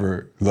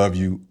ever love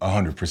you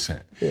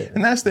 100%. Yeah.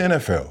 And that's the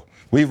NFL.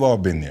 We've all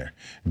been there.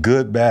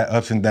 Good, bad,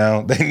 ups and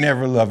downs. They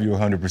never love you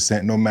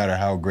 100%, no matter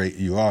how great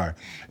you are.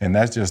 And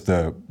that's just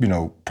a,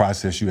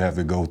 process you have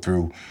to go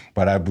through.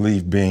 But I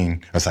believe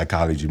being a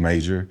psychology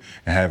major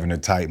and having a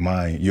tight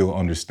mind, you'll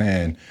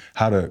understand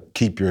how to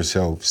keep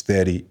yourself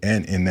steady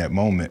and in that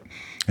moment.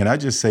 And I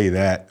just say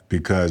that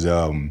because,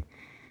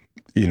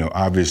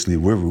 obviously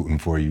we're rooting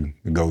for you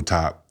to go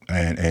top.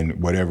 And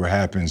whatever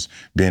happens,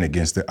 being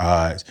against the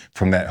odds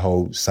from that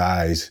whole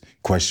size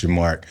question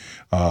mark,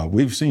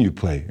 we've seen you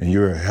play, and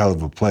you're a hell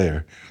of a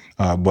player.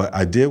 But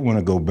I did want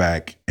to go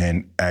back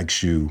and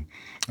ask you.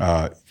 We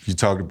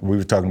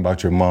were talking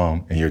about your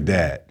mom and your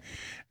dad,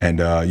 and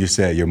you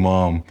said your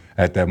mom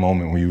at that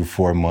moment when you were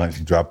 4 months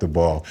dropped the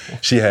ball.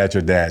 She had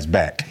your dad's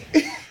back.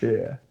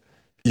 Yeah.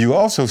 You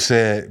also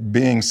said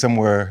being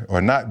somewhere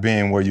or not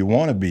being where you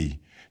want to be.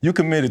 You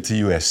committed to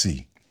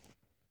USC.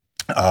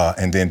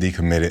 And then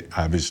decommitted,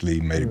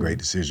 obviously made a great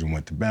decision,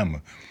 went to Bama.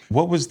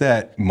 What was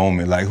that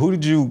moment like? Who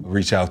did you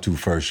reach out to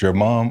first, your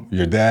mom,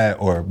 your dad,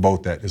 or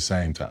both at the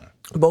same time?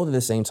 Both at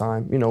the same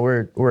time.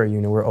 We're a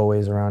unit. We're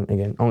always around.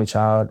 Again, only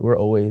child. We're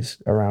always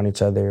around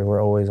each other.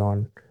 We're always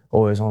on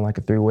like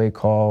a 3-way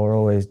call. We're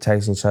always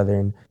texting each other.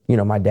 And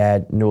my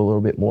dad knew a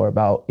little bit more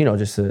about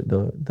just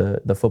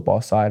the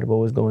football side of what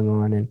was going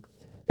on. And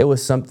it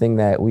was something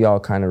that we all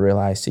kind of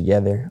realized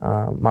together.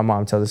 My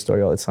mom tells the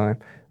story all the time,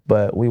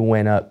 but we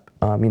went up.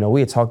 We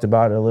had talked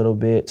about it a little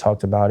bit,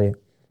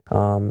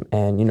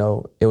 and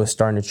it was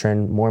starting to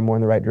trend more and more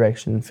in the right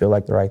direction, feel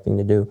like the right thing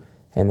to do.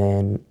 And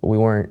then we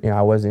weren't,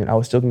 I was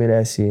still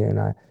committed to SC, and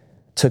I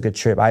took a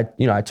trip. I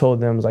told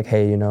them, I was like,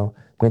 hey, I'm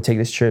gonna take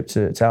this trip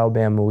to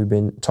Alabama. We've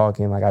been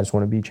talking, like, I just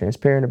want to be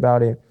transparent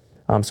about it.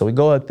 So we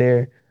go up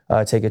there,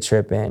 take a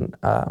trip, and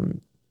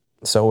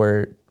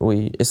so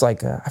it's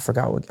like, I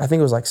forgot I think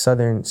it was like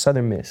Southern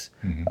Miss.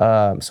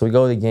 Mm-hmm. So we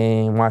go to the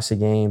game, watch the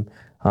game.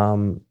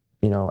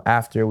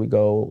 After we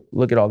go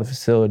look at all the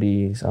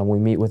facilities, we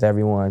meet with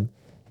everyone,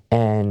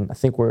 and I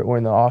think we're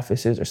in the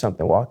offices or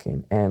something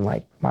walking, and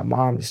like my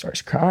mom just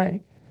starts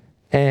crying,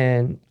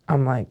 and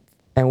I'm like,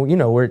 and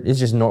we're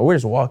just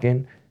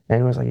walking,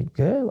 and it was like,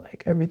 good,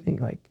 like everything,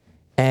 like,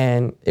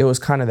 and it was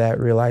kind of that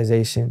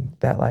realization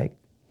that like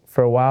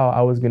for a while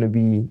I was gonna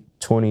be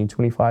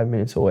 20-25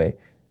 minutes away,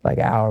 like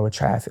an hour with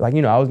traffic, like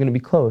I was gonna be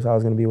close, I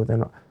was gonna be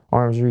within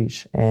arm's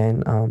reach,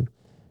 and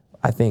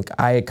I think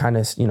I had kind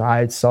of, I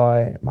had saw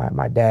it,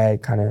 my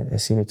dad kind of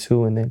had seen it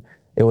too, and then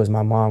it was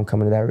my mom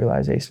coming to that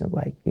realization of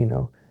like,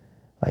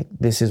 like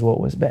this is what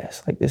was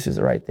best, like this is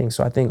the right thing.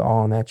 So I think all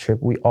on that trip,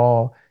 we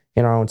all,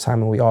 in our own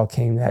time, and we all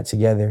came to that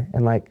together,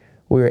 and like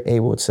we were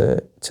able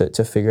to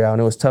figure out,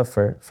 and it was tough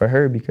for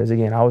her because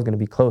again, I was gonna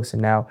be close,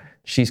 and now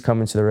she's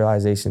coming to the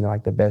realization that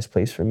like the best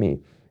place for me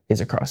is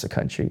across the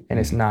country, and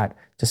it's not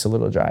just a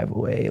little drive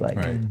away, like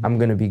right. I'm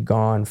gonna be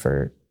gone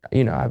for,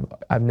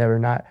 I've never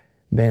not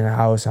been in a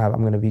house, I'm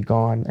going to be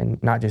gone, and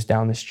not just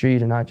down the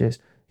street, and not just,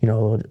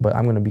 but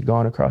I'm going to be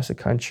gone across the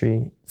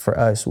country. For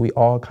us, we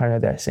all kind of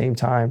at that same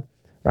time,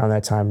 around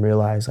that time,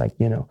 realized like,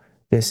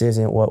 this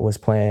isn't what was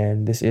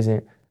planned. This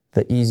isn't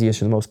the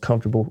easiest or the most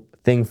comfortable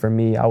thing for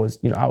me. I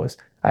had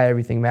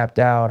everything mapped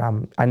out.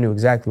 I knew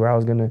exactly where I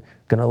was gonna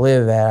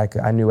live at.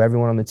 I knew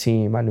everyone on the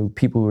team. I knew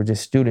people who were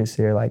just students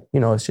there. Like,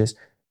 it's just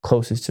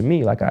closest to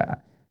me. Like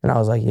And I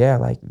was like, yeah,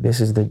 like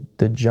this is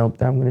the jump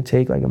that I'm gonna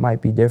take. Like it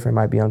might be different,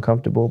 might be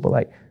uncomfortable, but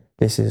like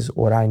this is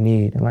what I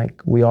need. And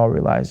like we all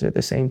realized it at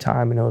the same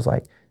time, and it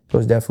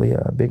was definitely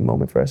a big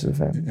moment for us as a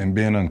family. And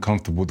being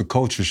uncomfortable, the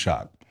culture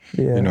shock.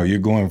 Yeah. You're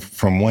going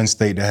from one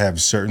state to have a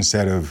certain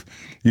set of,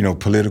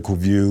 political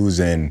views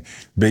and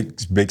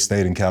big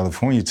state in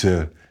California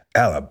to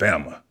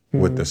Alabama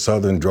with the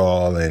Southern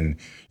drawl and,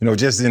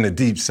 just in the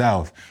deep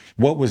South.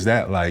 What was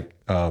that like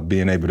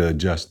being able to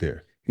adjust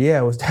there? Yeah,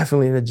 it was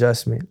definitely an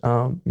adjustment.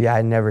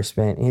 I never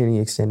spent any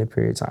extended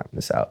period of time in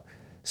the South.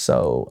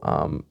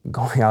 So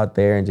going out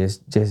there and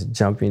just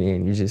jumping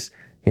in, you just,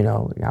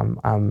 I'm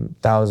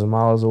 1,000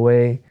 miles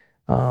away.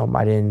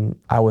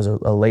 I was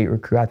a late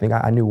recruit. I think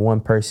I knew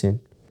one person,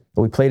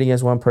 but we played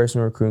against one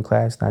person in recruiting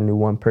class. And I knew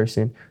one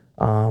person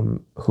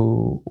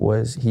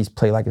he's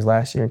played like his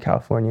last year in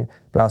California.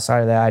 But outside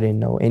of that, I didn't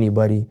know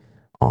anybody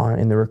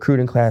in the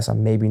recruiting class. I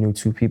maybe knew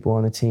 2 people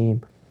on the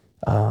team.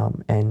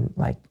 And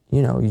like,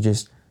 you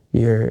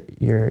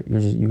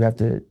have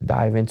to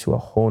dive into a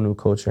whole new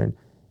culture.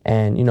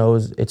 And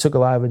it took a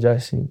lot of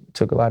adjusting,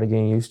 took a lot of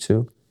getting used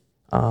to.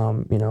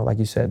 Like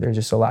you said, there's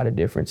just a lot of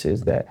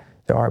differences that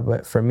there are.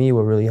 But for me,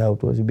 what really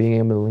helped was being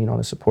able to lean on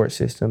the support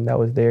system that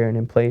was there and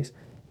in place,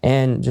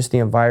 and just the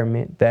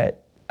environment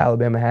that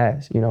Alabama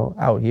has.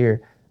 Out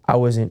here, I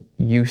wasn't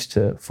used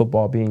to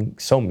football being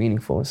so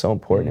meaningful and so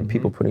important, and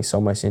people putting so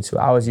much into it.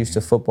 I was used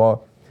to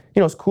football.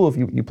 It's cool if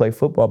you play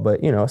football, but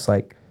it's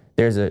like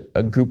there's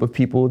a group of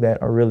people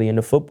that are really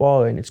into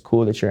football, and it's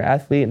cool that you're an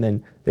athlete, and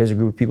then there's a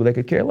group of people that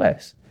could care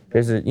less.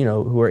 There's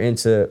who are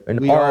into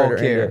an art. All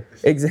care.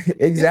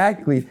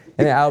 Exactly.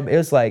 And it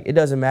was like, it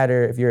doesn't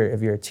matter if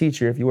you're a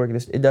teacher, if you work at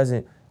this, it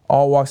doesn't,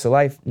 all walks of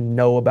life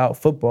know about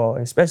football,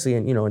 and especially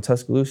in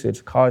Tuscaloosa, it's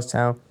a college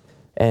town.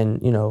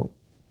 And,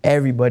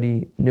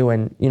 everybody knew.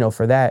 And,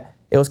 for that,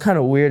 it was kind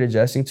of weird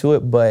adjusting to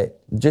it,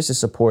 but just the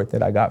support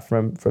that I got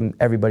from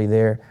everybody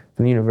there,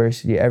 from the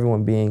university,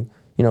 everyone being,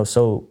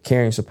 so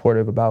caring,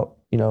 supportive about,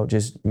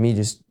 just me,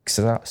 just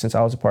since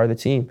I was a part of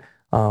the team.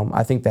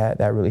 I think that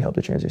really helped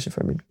the transition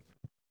for me.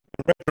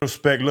 In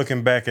retrospect,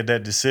 looking back at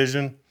that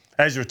decision,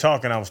 as you're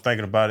talking, I was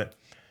thinking about it.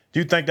 Do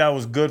you think that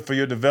was good for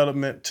your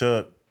development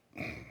to,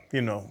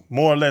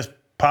 more or less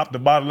pop the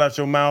bottle out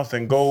your mouth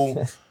and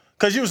go?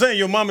 Because you were saying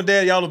your mom and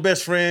dad, y'all are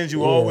best friends. You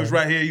were always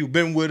right here. You've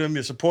been with them.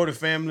 You're supportive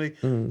family.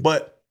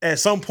 But at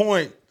some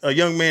point, a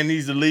young man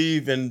needs to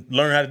leave and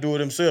learn how to do it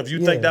himself.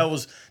 You think that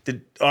was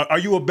are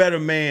you a better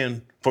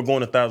man for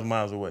going 1,000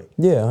 miles away?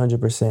 Yeah,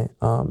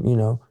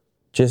 100%.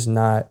 Just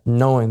not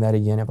knowing that,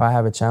 again, if I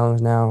have a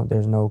challenge now,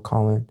 there's no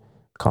calling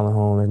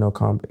home.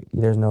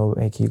 There's no,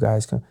 hey, can you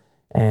guys come?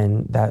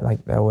 And that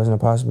wasn't a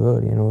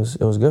possibility. And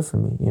it was good for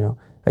me.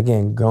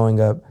 Again, growing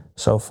up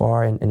so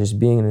far and just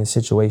being in a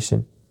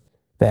situation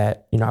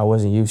that, I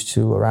wasn't used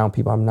to around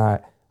people. I'm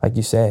not, like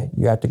you said,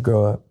 you have to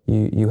grow up.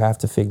 You have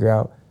to figure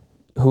out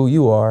who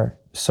you are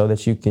so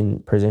that you can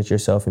present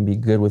yourself and be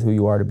good with who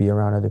you are to be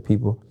around other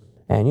people.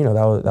 And,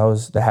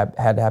 that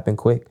had to happen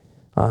quick.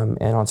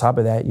 And on top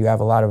of that, you have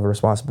a lot of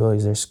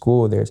responsibilities. There's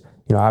school. There's,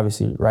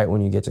 obviously right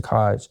when you get to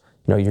college,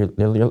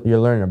 you're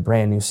learning a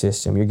brand new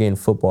system. You're getting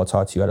football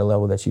taught to you at a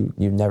level that you've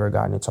never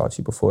gotten it taught to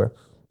you before.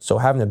 So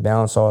having to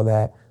balance all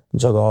that,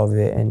 juggle all of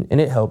it, and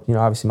it helped.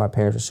 Obviously my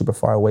parents were super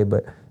far away,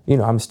 but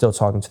I'm still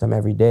talking to them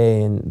every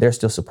day, and they're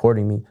still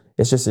supporting me.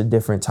 It's just a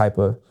different type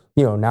of,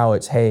 now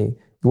it's, hey,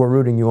 we're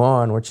rooting you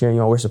on, we're cheering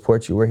you on, we're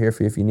support you, we're here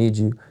for you if you need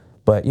you.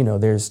 But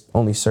there's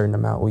only a certain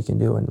amount we can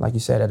do, and like you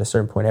said, at a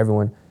certain point,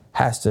 everyone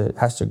has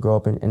to grow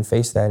up and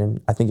face that.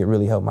 And I think it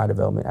really helped my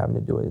development having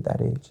to do it at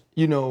that age.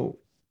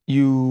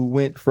 You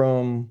went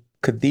from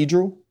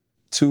Cathedral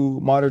to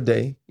modern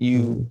day.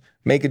 You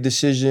make a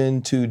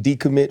decision to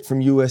decommit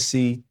from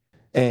USC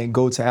and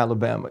go to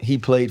Alabama. He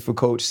played for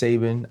Coach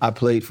Saban. I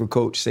played for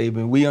Coach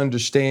Saban. We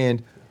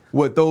understand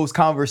what those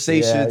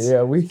conversations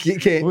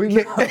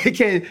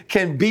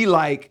can be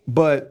like.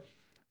 But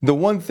the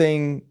one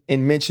thing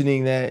in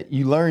mentioning that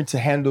you learn to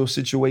handle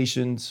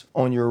situations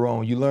on your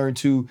own. You learn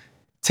to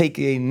take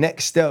a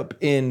next step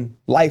in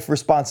life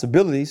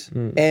responsibilities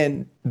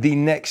and the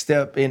next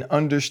step in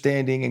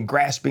understanding and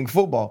grasping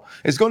football.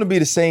 It's going to be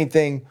the same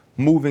thing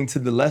moving to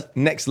the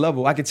next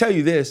level. I can tell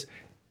you this,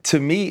 to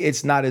me,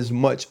 it's not as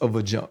much of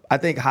a jump. I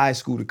think high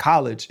school to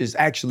college is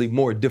actually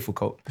more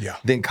difficult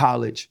than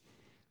college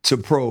to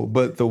pro.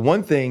 But the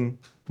one thing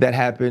that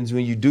happens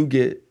when you do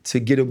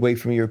get away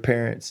from your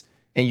parents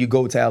and you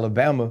go to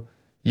Alabama,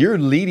 you're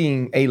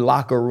leading a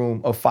locker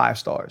room of 5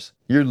 stars.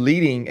 You're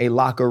leading a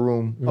locker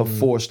room of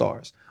 4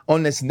 stars.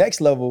 On this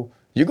next level,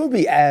 you're going to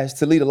be asked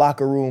to lead a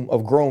locker room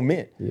of grown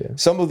men. Yeah.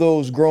 Some of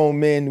those grown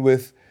men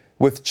with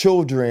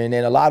children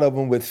and a lot of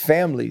them with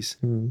families.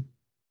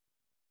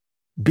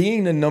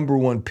 Being the number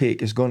 1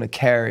 pick is going to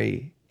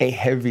carry a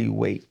heavy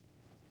weight.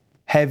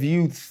 Have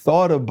you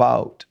thought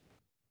about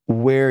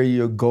where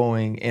you're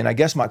going? And I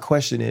guess my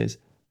question is,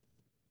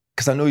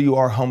 because I know you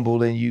are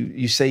humble and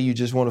you say you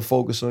just want to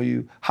focus on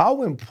you.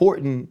 How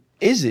important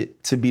is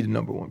it to be the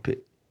number 1 pick?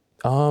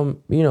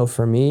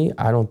 For me,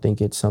 I don't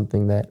think it's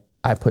something that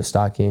I put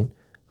stock in.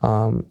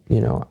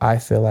 I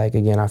feel like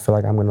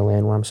I'm going to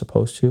land where I'm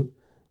supposed to.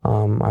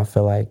 I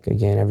feel like,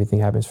 again, everything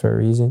happens for a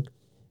reason.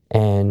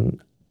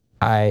 And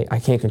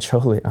I can't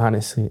control it,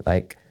 honestly.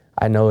 Like,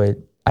 I know it,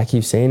 I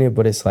keep saying it,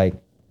 but it's like,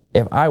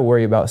 if I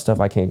worry about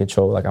stuff I can't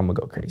control, like, I'm going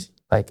to go crazy.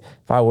 Like,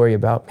 if I worry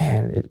about,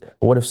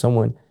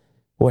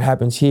 what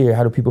happens here?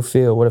 How do people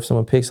feel? What if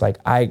someone picks?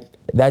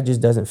 That just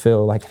doesn't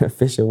feel like an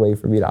efficient way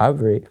for me to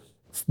operate.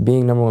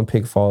 Being number 1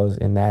 pick falls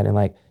in that.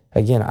 And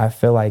again, I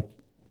feel like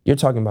you're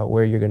talking about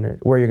where you're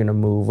gonna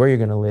move, where you're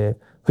gonna live,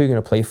 who you're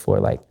gonna play for.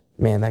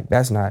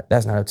 That's not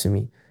up to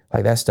me.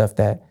 That's stuff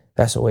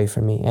that's away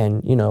from me.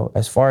 And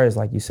as far as,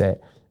 like you said,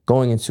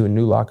 going into a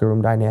new locker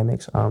room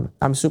dynamics,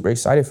 I'm super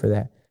excited for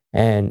that.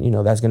 And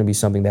that's gonna be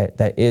something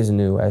that is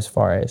new as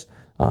far as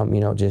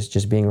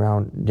just being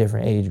around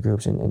different age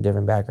groups and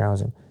different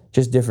backgrounds and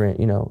just different,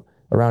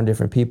 around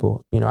different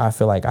people. I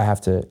feel like I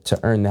have to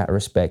earn that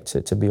respect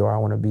to be where I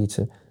want to be,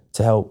 to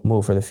help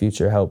move for the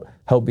future, help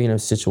be in a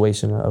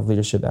situation of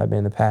leadership that I've been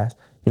in the past.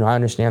 I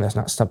understand that's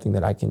not something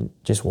that I can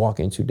just walk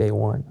into day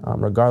one.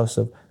 Regardless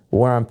of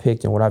where I'm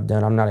picked and what I've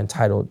done, I'm not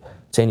entitled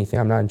to anything.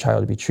 I'm not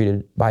entitled to be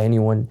treated by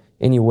anyone,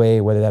 any way,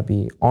 whether that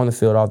be on the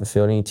field, off the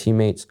field, any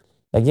teammates.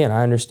 Again,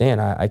 I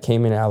understand. I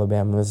came into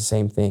Alabama, it was the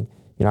same thing.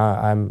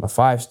 I'm a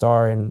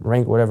 5-star and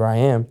ranked whatever I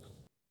am.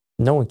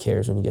 No one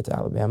cares when you get to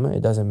Alabama.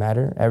 It doesn't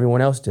matter. Everyone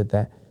else did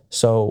that.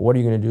 So what are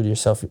you going to do to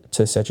yourself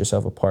to set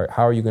yourself apart?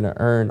 How are you going to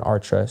earn our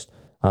trust?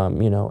 I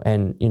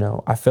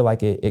feel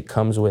like it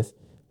comes with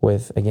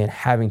again,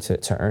 having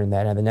to earn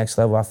that. And at the next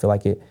level, I feel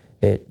like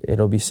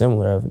it'll be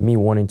similar of me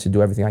wanting to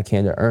do everything I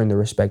can to earn the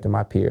respect of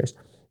my peers,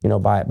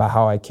 by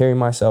how I carry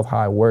myself, how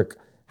I work,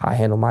 how I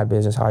handle my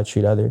business, how I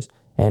treat others,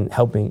 and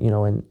helping,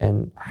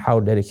 and how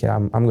dedicated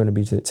I'm going to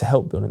be to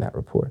help building that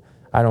rapport.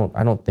 I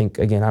don't think,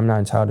 again, I'm not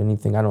entitled to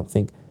anything. I don't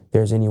think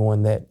there's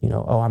anyone that,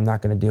 I'm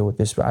not going to deal with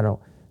this, but I don't,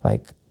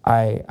 like,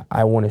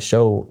 I want to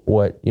show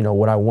what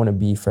I want to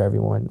be for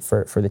everyone,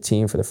 for the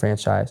team, for the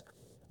franchise.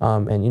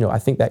 And I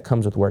think that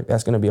comes with work.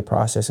 That's going to be a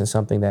process and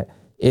something that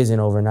isn't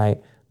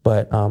overnight.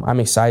 But I'm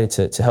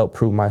excited to help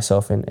prove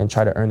myself and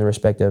try to earn the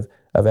respect of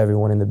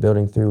everyone in the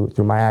building through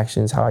my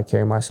actions, how I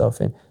carry myself,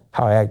 and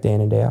how I act day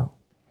in and day out.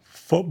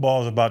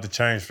 Football's about to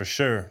change for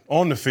sure.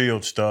 On the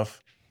field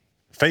stuff,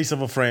 face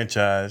of a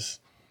franchise,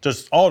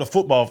 just all the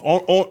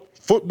football.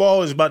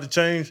 Football is about to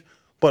change,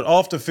 but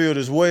off the field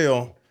as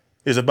well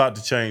is about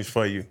to change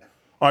for you.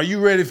 Are you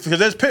ready? Because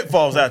there's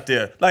pitfalls out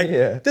there. Like,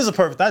 This is a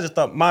perfect. I just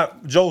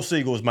thought Joe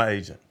Siegel was my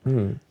agent.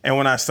 Mm-hmm. And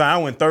when I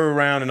signed, I went third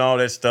round and all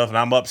that stuff, and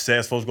I'm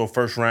upset, supposed to go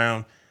first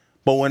round.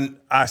 But when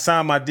I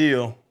signed my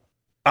deal,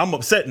 I'm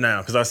upset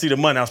now because I see the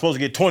money. I was supposed to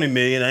get $20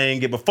 million. I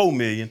ain't get but $4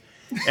 million.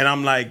 And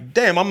I'm like,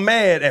 damn, I'm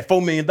mad at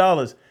 $4 million.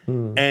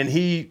 Mm-hmm. And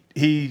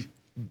he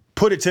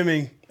put it to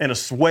me in a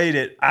way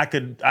that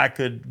I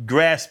could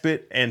grasp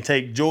it and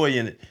take joy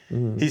in it.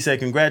 Mm-hmm. He said,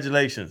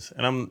 congratulations.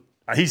 And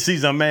he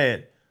sees I'm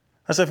mad.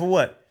 I said, for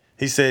what?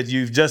 He said,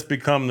 you've just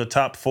become the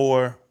top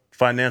 4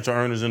 financial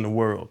earners in the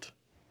world.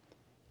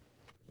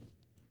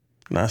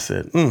 And I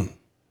said,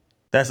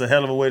 that's a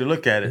hell of a way to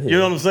look at it. You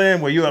know what I'm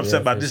saying? Where you're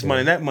upset about this money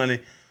and that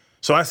money.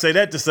 So I say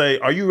that to say,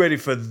 are you ready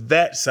for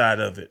that side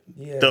of it?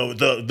 Yeah.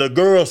 The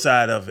girl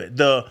side of it.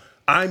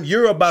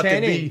 You're about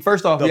to be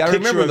first off, the you gotta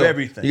picture remember, of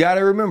everything. You got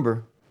to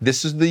remember,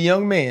 this is the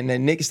young man that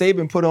Nick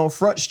Saban put on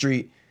Front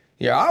Street.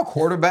 Yeah, our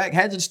quarterback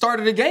hasn't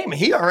started a game, and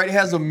he already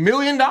has $1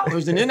 million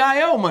in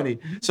NIL money.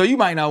 So you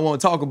might not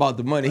want to talk about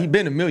the money. He's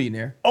been a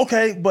millionaire.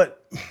 Okay,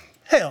 but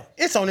hell,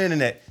 it's on the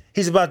internet.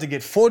 He's about to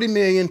get $40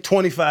 million,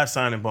 25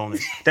 signing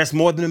bonus. That's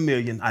more than $1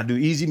 million. I do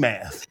easy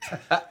math.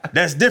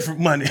 That's different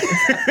money.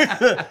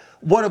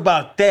 What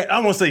about that? I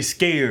won't say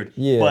scared,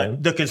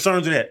 but the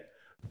concerns of that.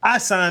 I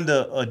signed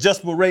a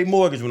adjustable rate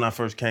mortgage when I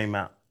first came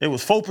out. It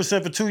was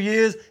 4% for 2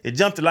 years. It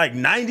jumped to like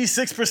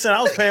 96%.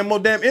 I was paying more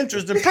damn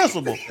interest than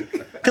principal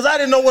because I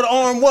didn't know what an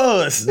arm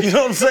was. You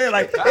know what I'm saying?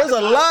 Like, there's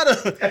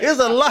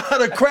a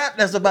lot of crap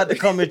that's about to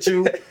come at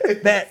you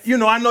that,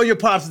 I know your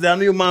pops is there, I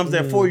know your mom's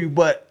there for you,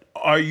 but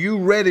are you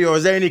ready, or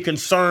is there any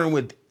concern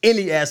with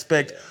any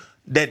aspect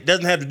that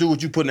doesn't have to do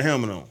with you putting a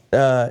helmet on?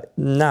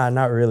 Nah,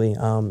 not really.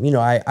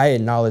 I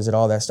acknowledge that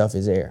all that stuff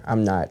is there.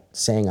 I'm not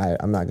saying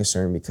I'm not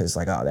concerned because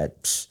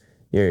that's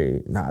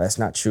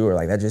not true, or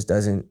like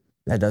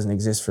that doesn't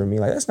exist for me.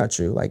 Like, that's not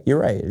true. Like, you're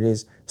right. It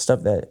is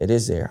stuff that it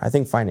is there. I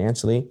think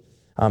financially,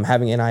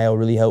 having NIL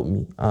really helped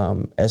me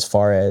as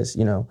far as,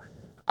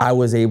 I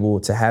was able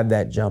to have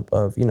that jump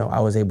of, I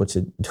was able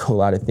to do a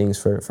lot of things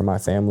for my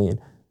family and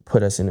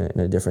put us in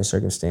a different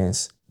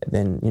circumstance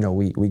than,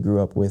 we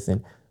grew up with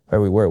and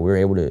where we were. We were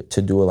able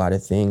to do a lot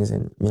of things,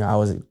 and, I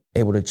was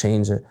able to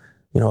change, a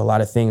lot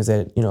of things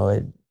that,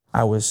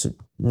 I was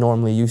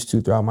normally used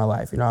to throughout my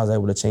life. I was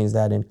able to change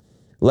that, and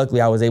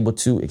luckily I was able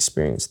to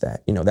experience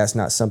that. That's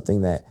not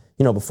something that,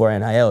 before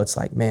NIL, it's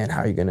like, man,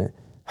 how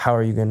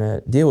are you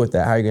gonna deal with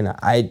that?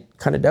 I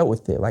kind of dealt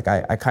with it. Like,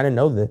 I kind of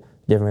know the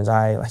difference.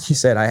 Like you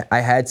said, I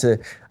had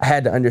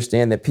to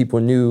understand that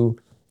people knew,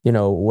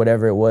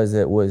 whatever it was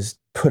that was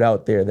put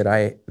out there that I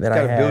had.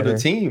 Got to build a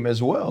team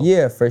as well.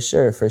 Yeah, for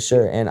sure.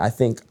 And I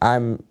think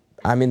I'm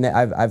in that.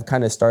 I've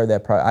kind of started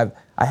that.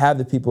 I have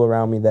the people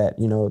around me that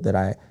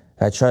that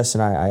I trust,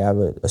 and I have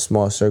a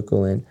small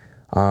circle, and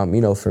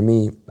for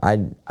me,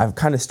 I've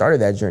kind of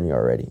started that journey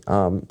already.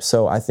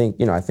 So I think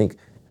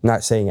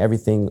not saying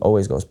everything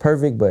always goes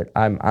perfect, but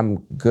I'm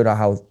good at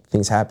how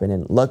things happen,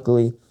 and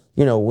luckily,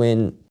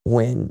 when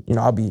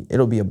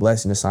it'll be a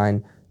blessing to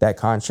sign that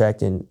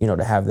contract and,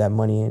 to have that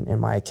money in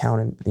my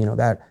account, and,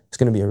 that it's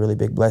going to be a really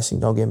big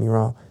blessing. Don't get me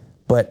wrong.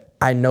 But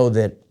I know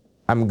that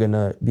I'm going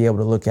to be able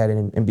to look at it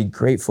and be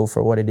grateful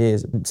for what it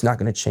is. It's not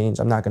going to change.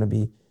 I'm not going to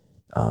be,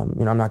 I'm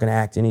not going to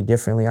act any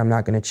differently. I'm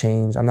not going to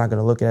change. I'm not going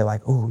to look at it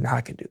like, oh, now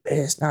I can do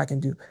this. Now I can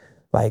do,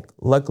 like,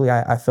 luckily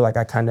I feel like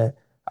I've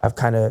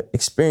kind of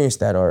experienced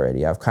that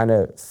already. I've kind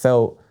of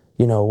felt,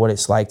 what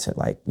it's like to,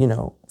 like,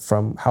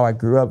 from how I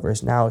grew up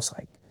versus now, it's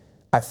like,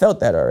 I felt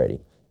that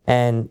already.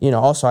 And,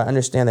 also I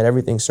understand that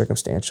everything's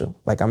circumstantial.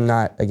 Like, I'm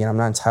not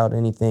entitled to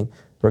anything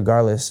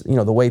regardless.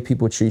 The way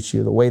people treat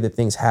you, the way that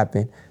things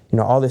happen,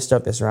 all this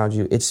stuff that's around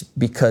you, it's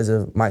because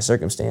of my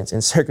circumstance.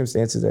 And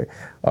circumstances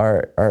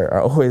are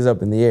always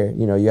up in the air.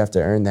 You have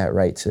to earn that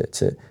right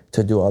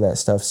to do all that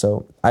stuff.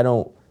 So I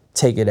don't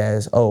take it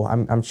as, oh,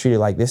 I'm treated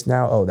like this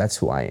now. Oh, that's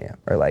who I am.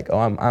 Or like, oh,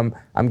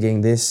 I'm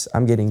getting this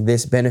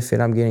benefit.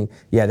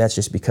 That's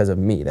just because of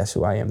me. That's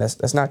who I am.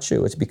 That's not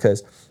true. It's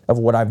because of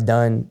what I've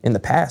done in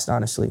the past,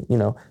 honestly.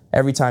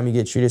 Every time you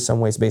get treated some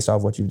way, it's based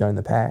off what you've done in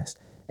the past.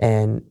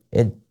 And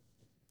it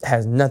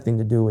has nothing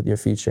to do with your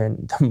future.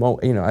 And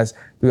as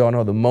we all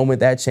know, the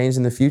moment that changed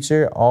in the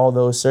future, all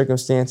those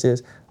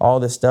circumstances, all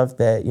the stuff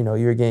that,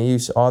 you're getting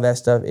used to, all that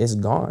stuff is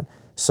gone.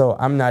 So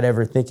I'm not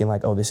ever thinking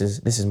like, oh, this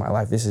is my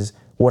life. This is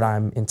what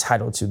I'm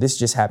entitled to. This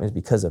just happens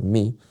because of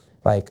me.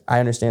 Like, I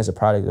understand it's a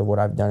product of what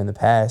I've done in the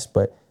past,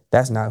 but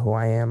that's not who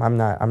I am. I'm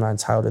not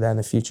entitled to that in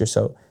the future.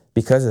 So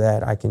because of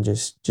that, I can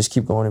just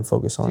keep going and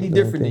focus on. He's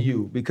different than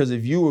you, because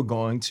if you were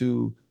going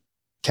to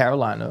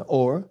Carolina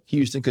or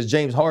Houston, because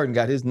James Harden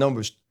got his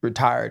numbers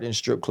retired in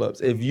strip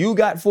clubs. If you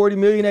got $40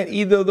 million at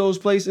either of those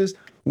places,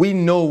 we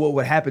know what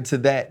would happen to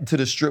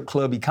the strip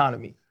club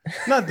economy.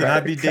 Nothing.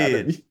 I'd be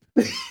dead.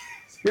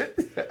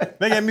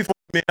 They gave me $40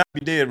 million, I'd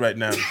be dead right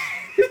now.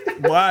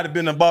 Boy, I'd have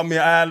been about me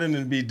an island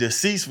and be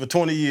deceased for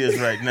 20 years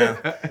right now.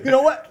 You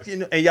know what?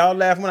 And y'all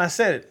laugh when I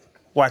said it.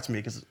 Watch me,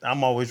 because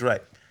I'm always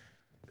right.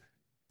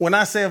 When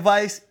I say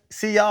advice,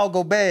 see y'all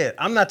go bad.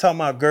 I'm not talking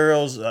about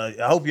girls. I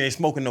hope you ain't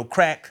smoking no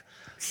crack.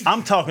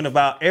 I'm talking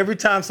about every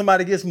time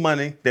somebody gets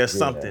money, there's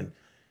something.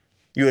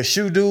 You a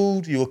shoe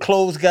dude, you a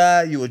clothes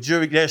guy, you a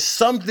jewelry. There's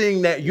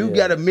something that you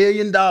got $1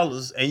 million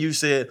and you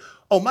said,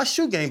 oh, my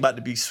shoe game about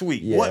to be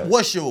sweet. Yeah.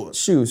 What's yours?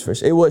 Shoes, for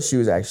sure. It was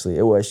shoes, actually.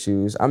 It was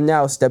shoes. I'm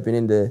now stepping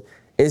into,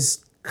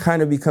 it's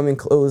kind of becoming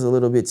clothes a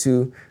little bit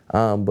too,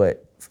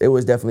 but it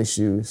was definitely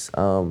shoes.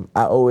 I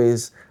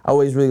always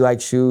really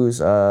liked shoes,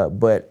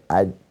 but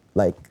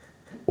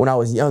when I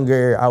was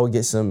younger, I would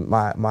get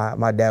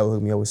my dad would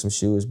hook me up with some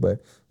shoes,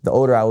 but the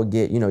older I would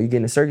get, you get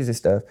in the circus and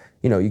stuff,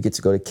 you get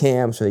to go to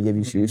camps where they give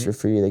you shoes for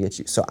free, they get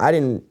you. So I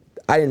didn't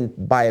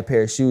buy a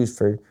pair of shoes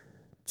for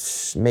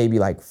maybe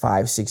like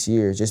 5-6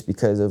 years just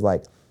because of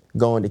like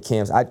going to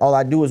camps. All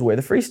I do was wear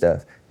the free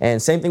stuff.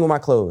 And same thing with my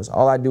clothes.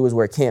 All I do is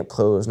wear camp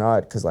clothes,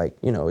 not because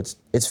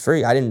it's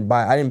free. I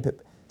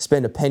didn't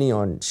spend a penny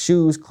on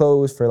shoes,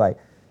 clothes for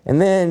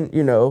and then,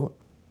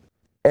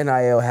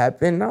 NIL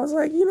happened, and I was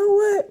like, you know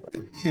what?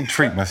 You can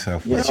treat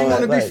myself. But you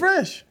want to be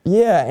fresh.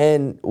 Yeah,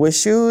 and with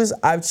shoes,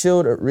 I've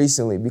chilled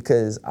recently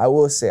because I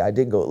will say I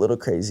did go a little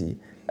crazy.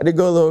 I did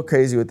go a little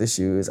crazy with the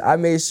shoes. I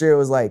made sure it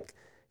was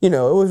it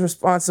was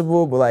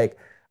responsible, but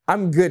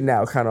I'm good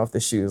now kind of off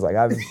the shoes. I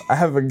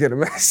have a good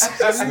amount.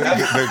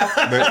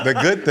 The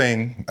good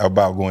thing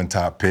about going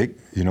top pick,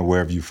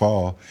 wherever you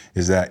fall,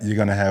 is that you're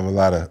going to have a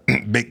lot of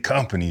big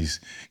companies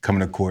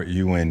coming to court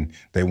you and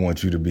they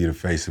want you to be the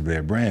face of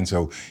their brand.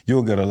 So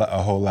you'll get a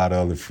whole lot of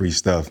other free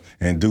stuff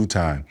in due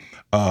time.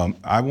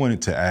 I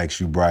wanted to ask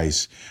you,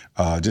 Bryce,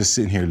 just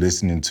sitting here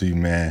listening to you,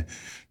 man,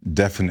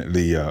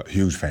 definitely a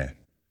huge fan.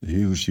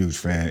 Huge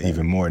fan,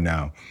 even more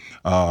now.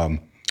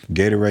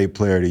 Gatorade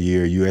Player of the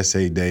Year,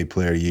 USA Day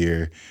Player of the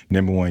Year,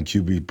 #1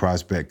 QB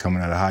prospect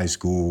coming out of high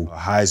school,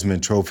 Heisman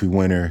Trophy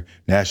winner,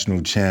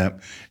 national champ,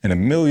 and a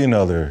million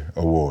other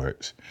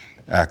awards,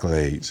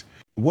 accolades.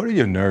 What are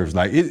your nerves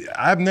like?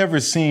 I've never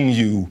seen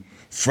you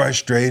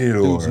frustrated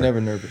or. Dude's never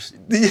nervous.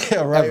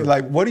 Yeah, right.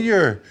 Ever. What are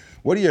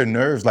your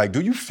nerves like? Do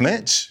you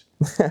flinch?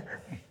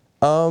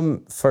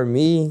 For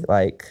me,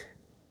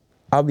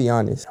 I'll be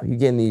honest. You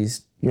get in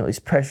these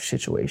pressure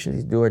situations,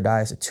 these do or die.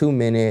 It's a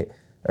 2-minute.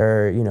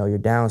 Or, you're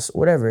down,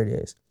 whatever it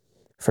is.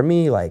 For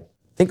me,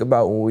 think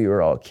about when we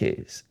were all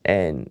kids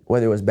and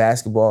whether it was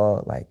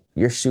basketball,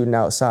 you're shooting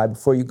outside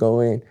before you go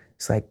in,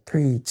 it's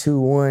 3, 2,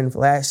 1,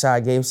 last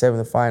shot, game 7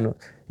 of the final.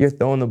 You're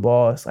throwing the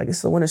ball, it's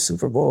the winner's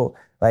Super Bowl.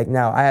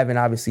 Now, I haven't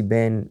obviously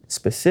been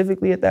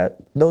specifically at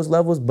those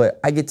levels, but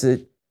I get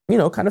to,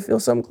 kind of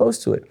feel something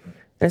close to it.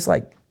 And it's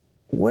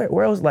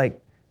where else,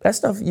 that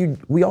stuff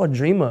we all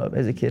dream of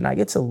as a kid, and I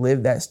get to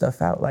live that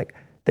stuff out.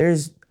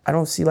 I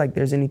don't see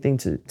there's anything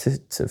to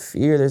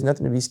fear. There's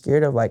nothing to be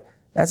scared of.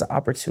 That's an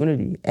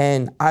opportunity.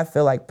 And I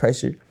feel like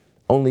pressure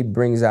only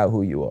brings out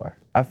who you are.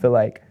 I feel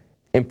like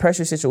in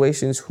pressure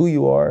situations, who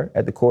you are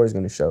at the core is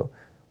going to show.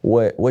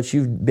 What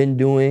you've been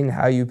doing,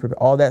 how you prepare,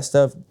 all that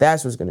stuff,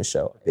 that's what's going to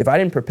show. If I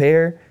didn't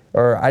prepare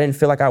or I didn't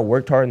feel like I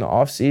worked hard in the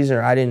off season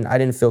or I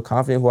didn't feel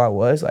confident who I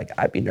was,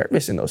 I'd be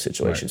nervous in those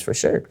situations for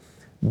sure.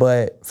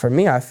 But for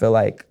me, I feel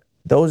like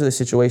those are the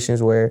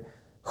situations where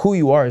who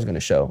you are is going to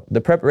show. The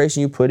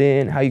preparation you put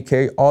in, how you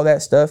carry, all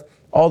that stuff,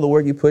 all the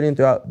work you put in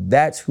throughout,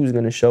 that's who's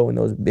going to show in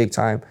those big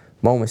time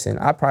moments. And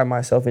I pride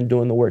myself in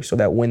doing the work so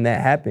that when that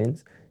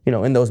happens,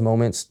 in those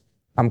moments,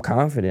 I'm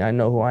confident. I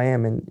know who I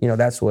am, and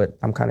that's what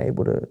I'm kind of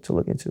able to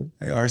look into.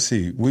 Hey,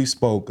 RC, we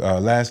spoke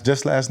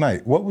just last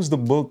night. What was the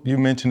book you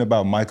mentioned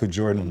about Michael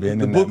Jordan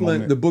being in that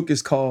moment? The book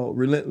is called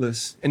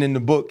Relentless, and in the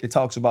book, it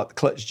talks about the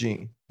clutch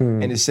gene.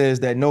 And it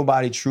says that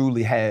nobody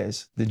truly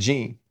has the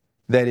gene.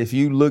 That if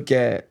you look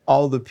at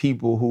all the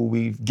people who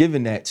we've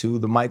given that to,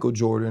 the Michael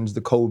Jordans,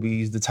 the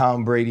Kobes, the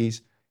Tom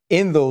Bradys,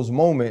 in those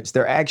moments,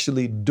 they're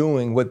actually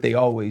doing what they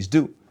always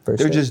do.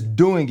 They're just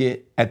doing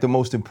it at the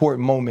most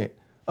important moment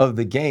of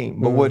the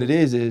game. But what it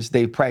is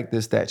they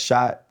practice that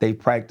shot, they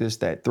practice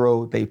that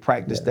throw, they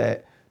practice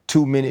that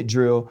 2-minute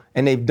drill,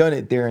 and they've done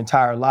it their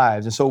entire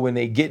lives. And so when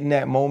they get in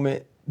that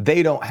moment,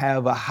 they don't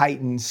have a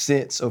heightened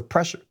sense of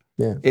pressure.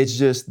 Yeah. It's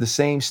just the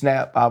same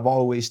snap I've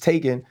always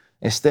taken.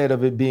 Instead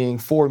of it being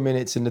 4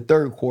 minutes in the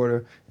third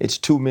quarter, it's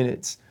 2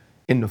 minutes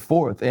in the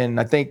fourth. And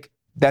I think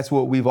that's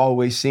what we've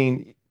always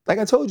seen. Like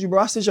I told you, bro,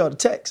 I sent y'all the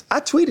text. I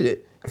tweeted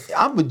it.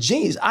 I'm a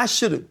genius.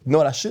 Know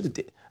what I should have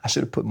did? I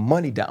should have put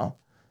money down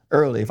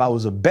early. If I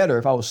was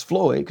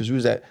Floyd,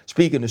 because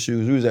speaking of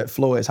shoes, we was at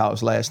Floyd's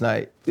house last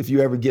night. If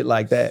you ever get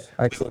like that,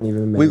 I can't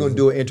even imagine. we're going to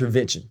do an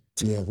intervention.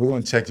 Yeah, we're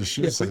going to check the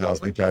shoes house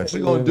because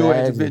We're going to do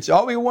an intervention.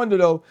 All we wonder,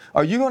 though,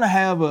 are you going to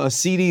have a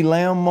CeeDee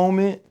Lamb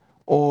moment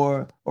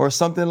or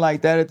something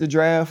like that at the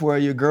draft where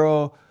your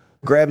girl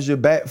grabs your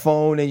bat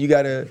phone and you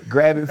got to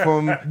grab it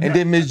from, and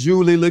then Miss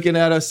Julie looking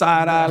at her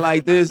side eye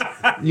like this,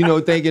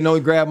 thinking,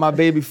 don't grab my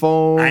baby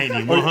phone. I ain't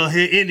even want her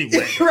here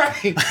anyway.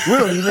 Right. We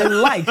don't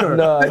even like her.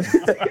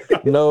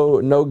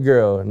 No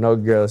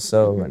girl.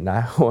 So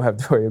I won't have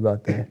to worry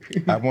about that.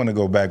 I want to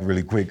go back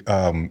really quick.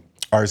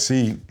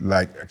 RC,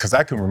 because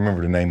I can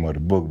remember the name of the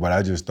book, but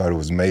I just thought it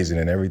was amazing,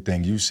 and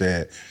everything you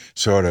said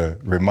sort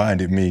of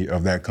reminded me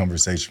of that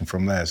conversation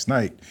from last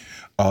night.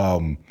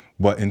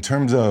 But in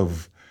terms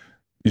of,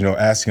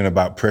 asking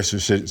about pressure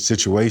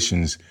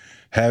situations,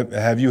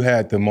 have you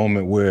had the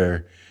moment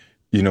where,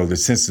 the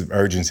sense of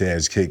urgency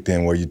has kicked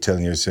in, where you're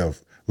telling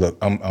yourself, look,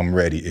 I'm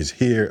ready. It's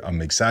here.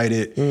 I'm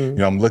excited.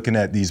 I'm looking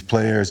at these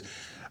players.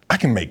 I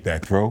can make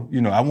that throw.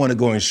 I want to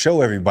go and show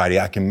everybody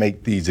I can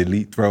make these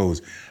elite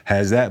throws.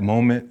 Has that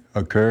moment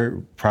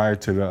occurred prior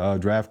to the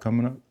draft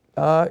coming up?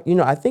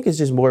 I think it's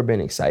just more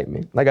been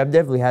excitement. Like, I've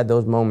definitely had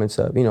those moments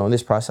of, in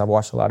this process, I've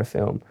watched a lot of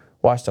film,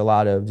 watched a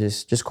lot of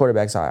just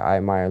quarterbacks I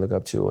admire, look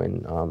up to,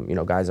 and,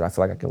 guys that I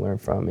feel like I can learn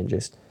from. And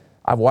just,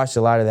 I've watched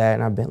a lot of that,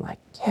 and I've been like,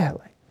 yeah,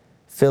 like,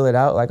 fill it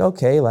out. Like,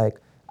 okay, like,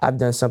 I've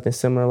done something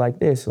similar like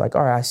this. Like,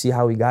 all right, I see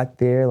how we got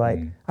there. Like,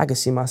 I can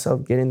see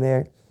myself getting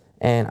there.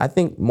 And I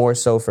think more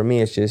so for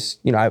me, it's just,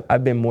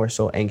 I've been more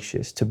so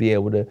anxious to be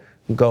able to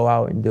go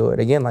out and do it.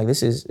 Again, like,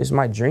 it's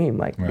my dream.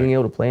 Like, being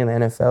able to play in the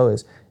NFL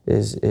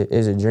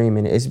is a dream.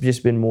 And it's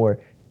just been more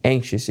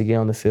anxious to get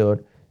on the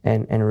field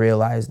and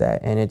realize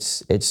that. And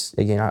it's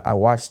again, I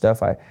watch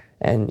stuff,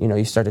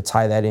 you start to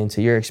tie that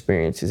into your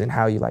experiences and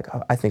how you like,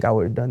 oh, I think I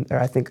would have done, or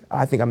I think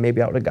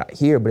maybe I would have got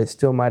here, but it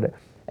still might have.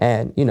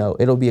 And,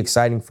 it'll be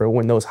exciting for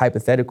when those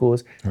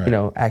hypotheticals,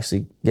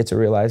 actually get to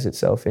realize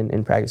itself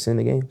in practicing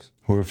the games.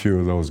 Who are a few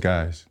of those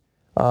guys?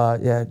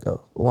 Aaron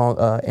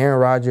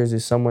Rodgers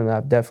is someone that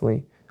I've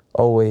definitely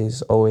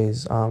always,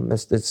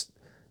 that's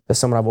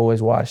someone I've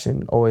always watched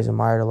and always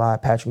admired a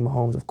lot. Patrick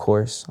Mahomes, of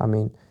course. I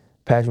mean,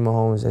 Patrick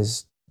Mahomes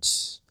has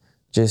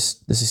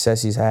just the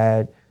success he's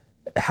had,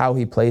 how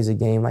he plays the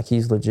game, like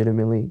he's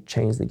legitimately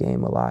changed the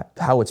game a lot.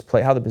 How it's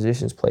played, how the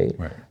position's played,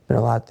 been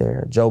a lot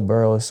there. Joe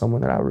Burrow is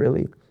someone that I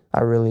really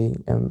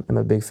am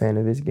a big fan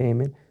of his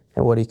game and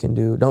what he can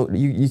do.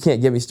 You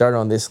can't get me started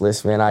on this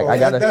list, man.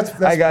 That's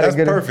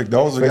perfect.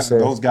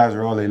 Those guys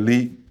are all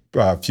elite,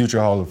 future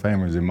Hall of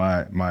Famers in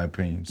my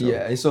opinion. So,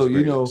 yeah, and so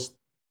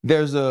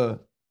there's I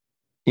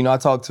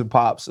talked to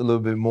Pops a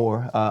little bit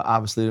more,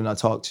 obviously, than I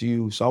talked to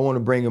you. So I want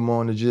to bring him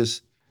on to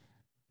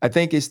I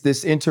think it's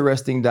this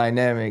interesting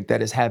dynamic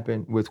that has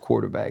happened with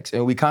quarterbacks.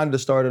 And we kind of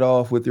started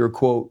off with your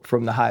quote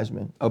from the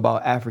Heisman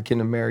about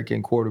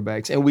African-American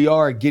quarterbacks. And we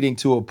are getting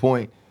to a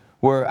point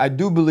where I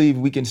do believe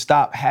we can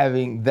stop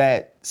having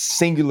that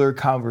singular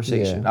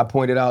conversation. I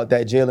pointed out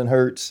that Jalen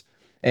Hurts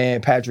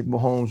and Patrick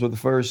Mahomes were the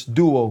first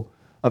duo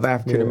of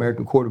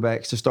African-American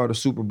quarterbacks to start a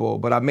Super Bowl.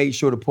 But I made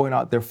sure to point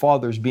out their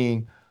fathers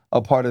being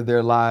a part of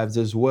their lives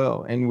as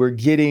well. And we're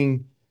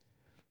getting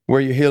where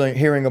you're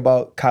hearing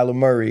about Kyler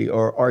Murray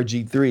or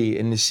RG3,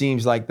 and it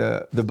seems like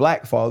the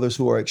black fathers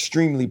who are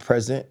extremely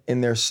present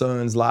in their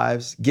sons'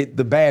 lives get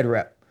the bad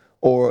rap,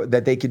 or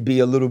that they could be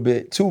a little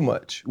bit too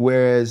much.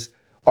 Whereas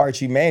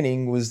Archie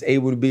Manning was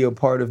able to be a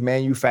part of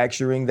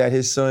manufacturing that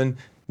his son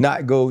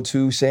not go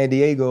to San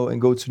Diego and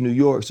go to New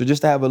York. So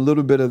just to have a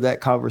little bit of that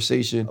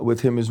conversation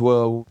with him as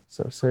well.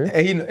 So, sir?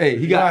 He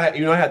got...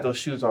 I had those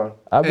shoes on.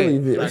 I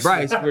believe it.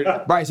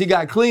 Bryce, he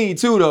got clean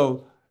too,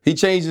 though. He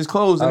changed his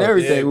clothes and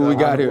everything when we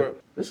got here.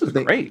 This is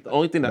great. The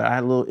only thing that I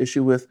had a little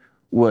issue with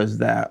was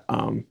that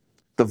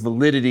the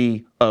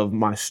validity of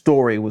my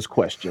story was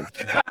questioned.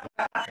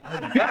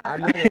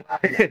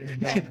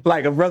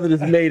 Like a brother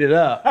just made it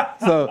up.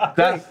 So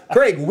that's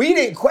Craig, we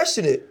didn't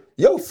question it.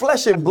 Your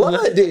flesh and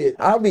blood did.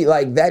 I'll be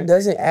like, that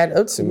doesn't add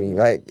up to me.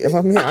 Like, if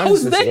I'm being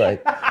honest with you,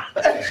 like,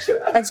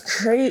 that's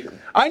crazy.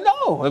 I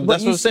know.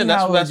 That's what I'm saying.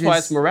 That's why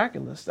it's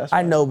miraculous.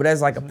 I know, but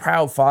as like a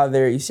proud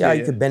father, you see how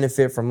you could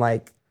benefit from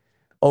like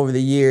over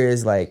the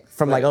years, like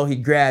from like, oh, he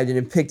grabbed it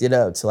and picked it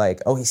up to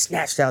like, oh, he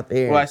snatched out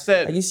there. Well, I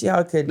said, like, you see how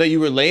it could. No, you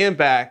were laying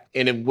back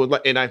and it was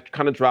like, and I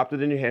kind of dropped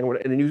it in your hand,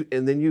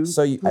 and then you.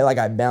 So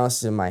I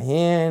balanced it in my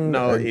hand.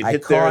 No, it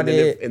hit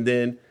there, and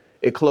then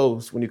it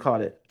closed when you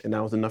caught it, and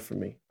that was enough for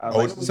me.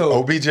 So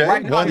OBJ,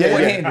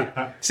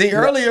 one-handed. See,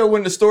 earlier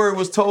when the story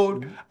was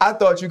told, I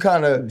thought you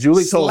kind of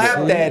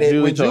slapped at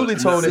it. When Julie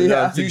told it,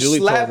 you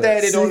slapped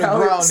at it on the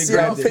ground and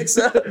grabbed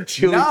it.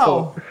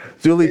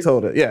 Julie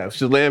told it. Yeah,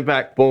 she was laying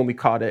back. Boom, we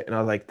caught it, and I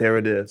was like, "There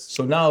it is."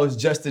 So now it's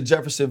Justin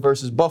Jefferson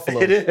versus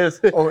Buffalo. It is.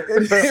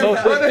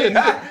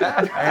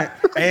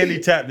 And he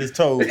tapped his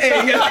toes.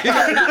 Hey, he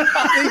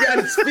got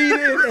his feet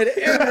in and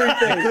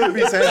everything. Could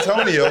be San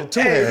Antonio, two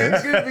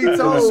hands. It could be In the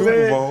told, Super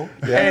man. Bowl.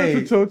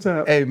 Hey, toe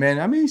tap. hey, man.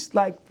 I mean, it's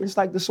like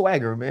the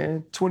swagger,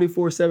 man.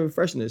 24/7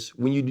 freshness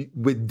when you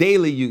with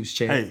daily use,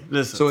 champ. Hey,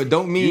 listen. So it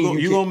don't mean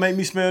you gonna make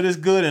me smell this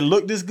good and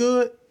look this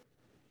good?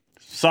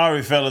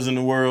 Sorry, fellas in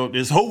the world,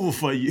 it's over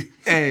for you.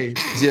 Hey,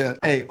 yeah.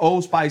 Hey,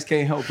 Old Spice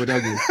can't help but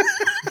ugly.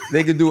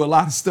 They can do a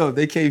lot of stuff.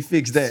 They can't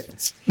fix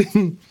that.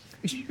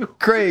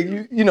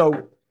 Craig, you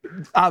know,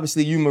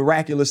 obviously you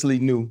miraculously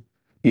knew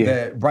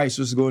that Bryce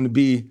was going to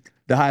be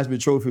the Heisman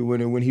Trophy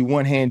winner when he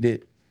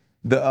one-handed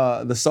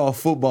the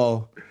soft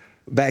football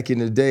back in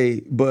the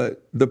day.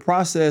 But the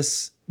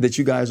process that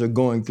you guys are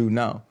going through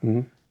now,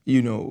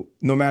 you know,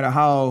 no matter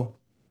how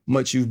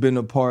much you've been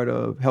a part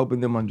of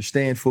helping them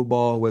understand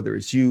football, whether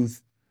it's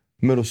youth,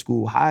 middle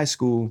school, high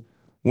school,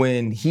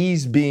 when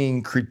he's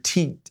being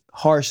critiqued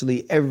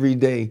harshly every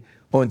day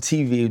on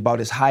TV about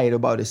his height,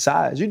 about his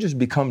size, you just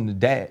become the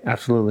dad.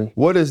 Absolutely.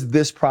 What has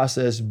this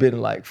process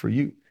been like for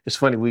you? It's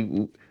funny,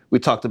 we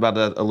talked about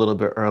that a little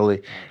bit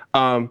early.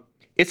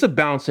 It's a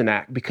balancing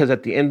act because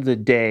at the end of the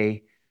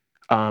day,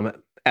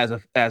 as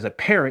a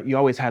parent, you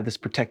always have this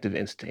protective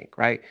instinct,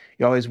 right?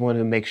 You always want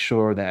to make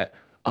sure that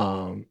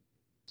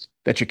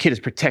that your kid is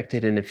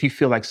protected, and if you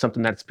feel like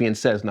something that's being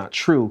said is not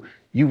true,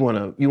 you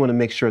want to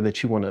make sure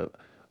that you want to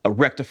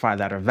rectify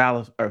that or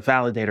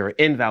validate or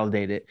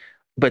invalidate it.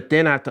 But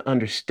then I have to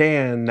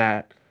understand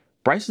that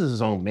Bryce is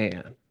his own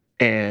man,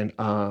 and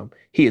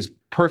he is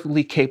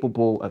perfectly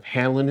capable of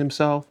handling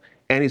himself,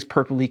 and he's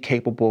perfectly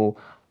capable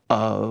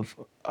of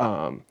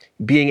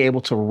being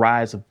able to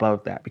rise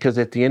above that. Because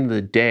at the end of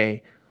the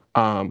day,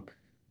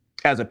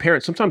 as a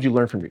parent, sometimes you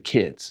learn from your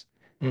kids,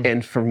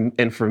 and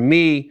for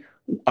me,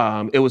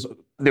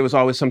 there was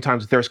always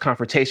sometimes there's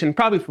confrontation,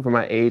 probably for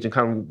my age and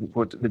kind of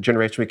what the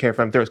generation we came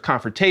from. If there's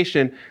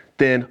confrontation,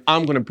 then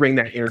I'm going to bring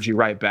that energy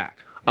right back.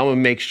 I'm going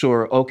to make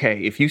sure, okay,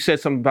 if you said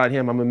something about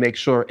him, I'm going to make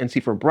sure. And see,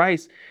 for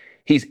Bryce,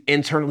 he's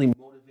internally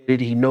motivated.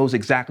 He knows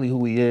exactly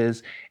who he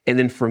is. And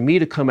then for me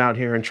to come out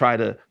here and try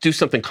to do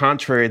something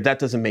contrary, that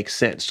doesn't make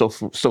sense. So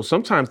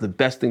sometimes the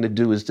best thing to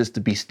do is just to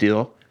be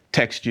still,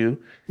 text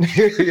you. You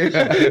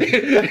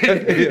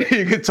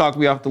can talk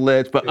me off the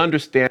ledge, but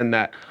understand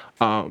that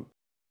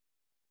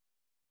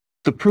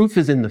the proof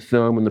is in the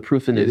film, and the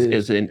proof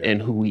is in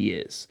who he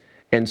is.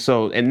 And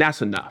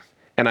that's enough.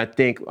 And I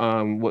think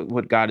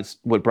what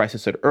Bryce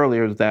has said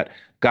earlier is that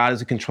God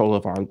is in control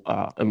of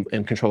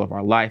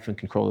our life, and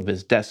control of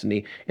His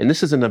destiny. And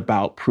this isn't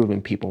about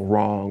proving people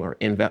wrong or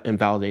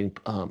invalidating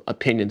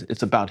opinions.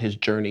 It's about His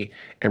journey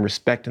and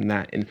respecting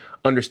that and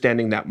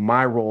understanding that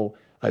my role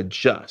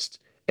adjusts.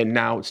 And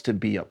now it's to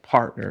be a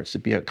partner, it's to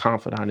be a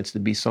confidant, it's to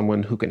be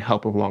someone who can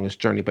help him along his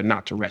journey, but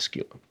not to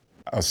rescue him.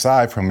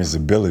 Aside from his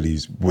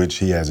abilities, which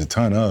he has a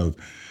ton of,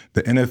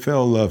 the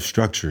NFL loves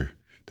structure.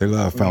 They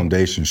love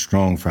foundations,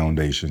 strong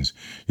foundations,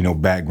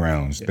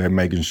 backgrounds. They're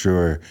making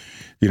sure,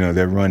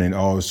 they're running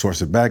all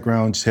sorts of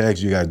background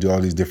checks. You got to do all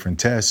these different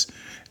tests.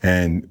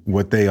 And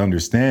what they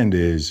understand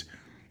is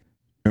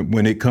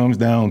when it comes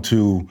down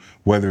to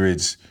whether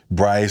it's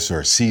Bryce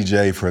or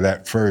CJ for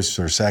that first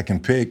or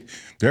second pick,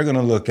 they're going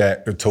to look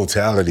at the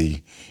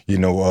totality,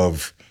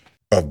 of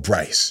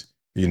Bryce.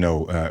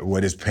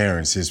 What his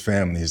parents, his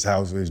family, his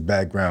house, his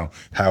background,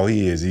 how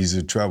he is, he's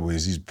in trouble,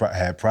 he's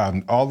had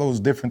problems, all those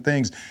different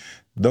things.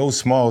 Those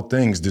small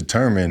things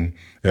determine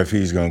if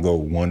he's going to go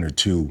 1 or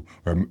 2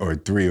 or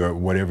 3 or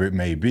whatever it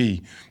may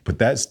be. But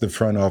that's the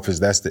front office,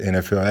 that's the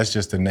NFL, that's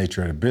just the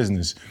nature of the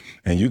business.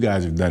 And you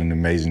guys have done an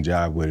amazing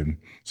job with him.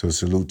 So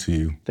salute to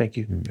you. Thank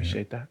you.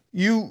 Appreciate that.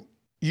 You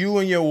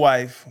and your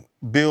wife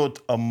built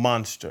a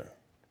monster.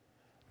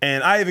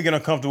 And I even get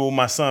uncomfortable when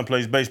my son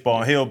plays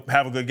baseball and he'll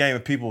have a good game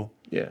and people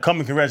come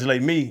and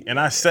congratulate me. And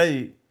I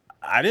say,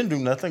 I didn't do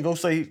nothing. Go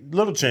say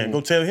Little Chan, go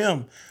tell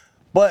him.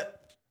 But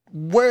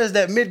where is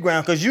that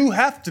mid-ground? Because you're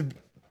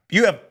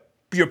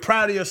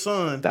proud of your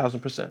son.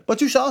 1,000%.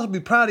 But you should also be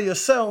proud of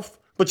yourself.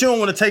 But you don't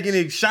want to take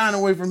any shine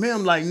away from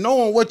him. Like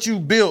knowing what you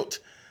built,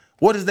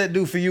 what does that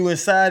do for you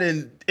inside?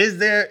 And is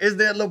there a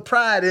little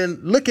pride in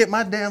look at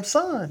my damn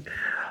son?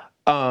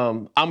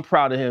 I'm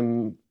proud of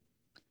him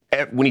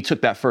when he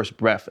took that first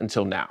breath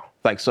until now.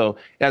 So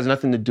it has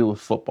nothing to do with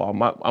football.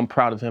 I'm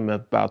proud of him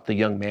about the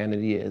young man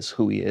that he is,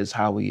 who he is,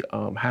 how he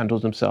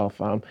handles himself,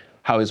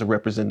 how he's a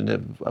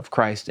representative of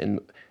Christ. And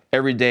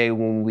every day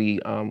when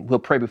we'll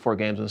pray before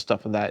games and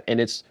stuff like that, and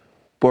it's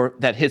for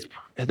that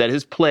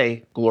his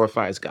play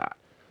glorifies God.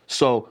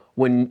 So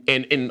when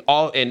and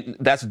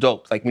that's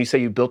dope. Like when you say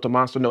you built a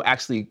monster, no,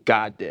 actually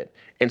God did.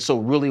 And so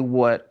really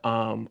what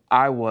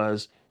I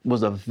was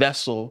a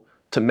vessel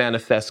to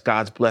manifest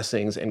God's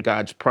blessings and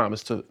God's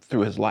promise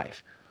through his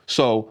life.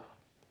 So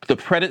the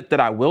credit that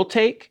I will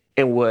take,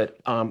 and what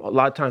a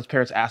lot of times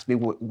parents ask me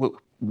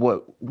what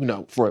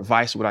for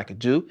advice, what I could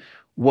do,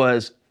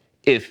 was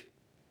if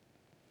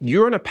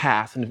you're on a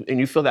path and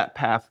you feel that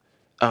path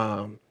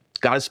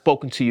God has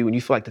spoken to you and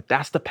you feel like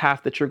that's the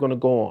path that you're going to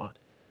go on,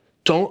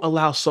 don't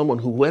allow someone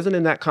who wasn't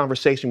in that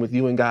conversation with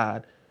you and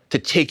God to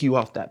take you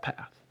off that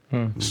path.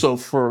 So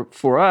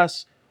for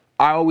us,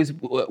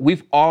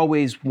 we've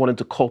always wanted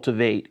to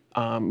cultivate,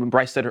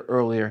 Bryce said it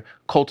earlier,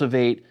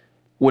 cultivate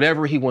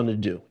whatever he wanted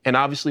to do. And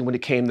obviously when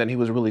it came that he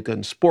was really good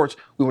in sports,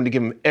 we wanted to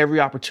give him every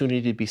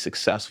opportunity to be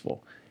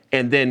successful.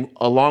 And then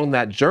along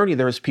that journey,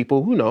 there's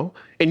people who know,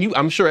 and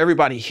I'm sure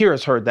everybody here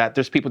has heard that,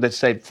 there's people that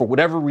say, for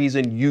whatever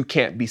reason, you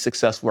can't be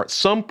successful. At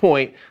some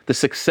point, the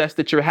success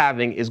that you're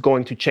having is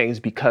going to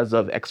change because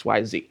of X,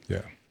 Y, Z.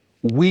 Yeah.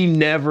 We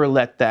never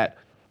let that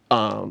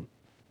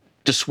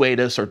dissuade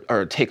us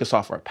or take us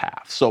off our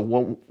path. So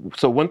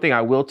one thing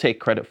I will take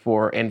credit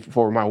for, and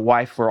for my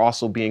wife for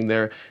also being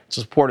there to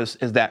support us,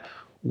 is that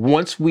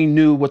once we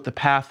knew what the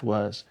path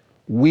was,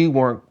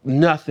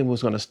 nothing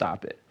was going to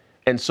stop it.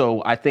 And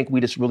so I think we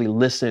just really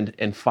listened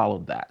and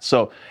followed that.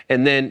 So,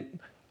 and then,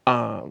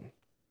 man,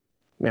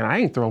 I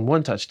ain't thrown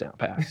one touchdown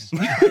pass.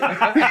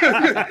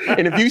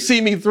 And if you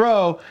see me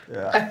throw,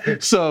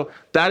 so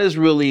that is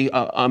really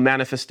a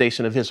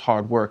manifestation of his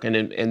hard work. And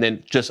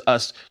then just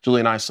us, Julie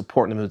and I,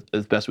 supporting him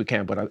as best we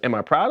can. But am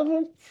I proud of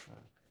him?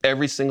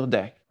 Every single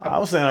day. I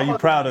was saying, are you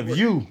proud of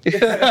you?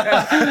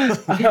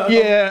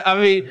 Yeah, I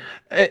mean,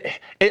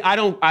 I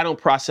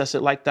don't process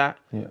it like that.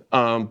 Yeah.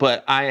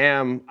 But I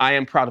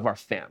am proud of our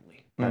family.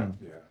 I'm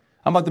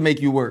about to make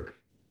you work,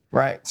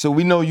 right? So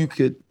we know you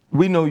could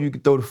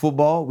throw the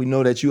football. We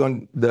know that you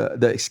on the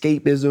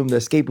escapism, the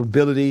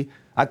escapability.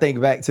 I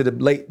think back to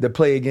the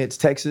play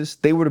against Texas.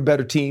 They were the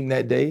better team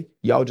that day.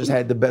 Y'all just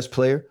had the best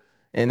player,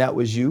 and that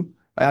was you.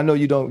 I know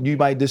you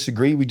might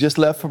disagree. We just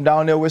left from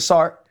down there with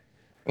Sark,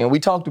 and we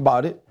talked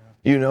about it,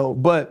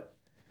 but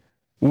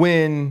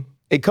when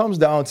it comes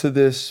down to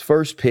this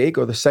first pick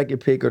or the second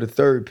pick or the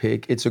third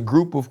pick, it's a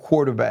group of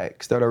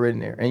quarterbacks that are in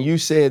there. And you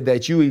said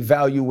that you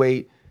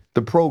evaluate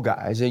the pro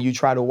guys and you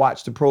try to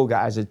watch the pro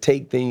guys and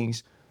take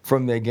things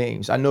from their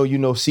games. I know you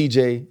know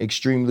CJ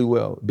extremely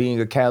well,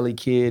 being a Cali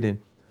kid and,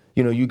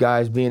 you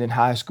guys being in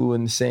high school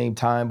in the same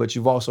time, but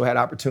you've also had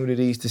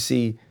opportunities to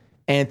see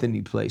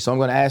Anthony play. So I'm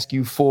going to ask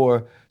you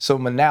for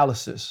some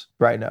analysis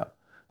right now.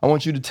 I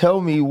want you to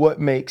tell me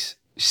what makes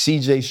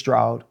CJ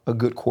Stroud a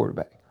good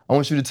quarterback. I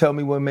want you to tell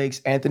me what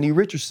makes Anthony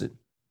Richardson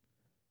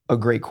a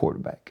great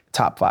quarterback,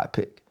 top 5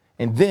 pick.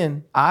 And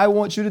then I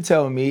want you to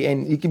tell me,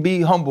 and you can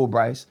be humble,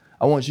 Bryce,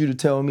 I want you to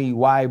tell me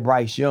why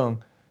Bryce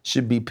Young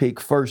should be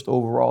picked first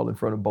overall in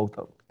front of both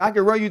of them. I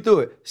can run you through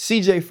it.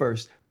 CJ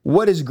first.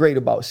 What is great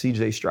about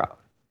CJ Stroud?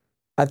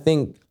 I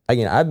think,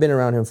 again, I've been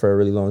around him for a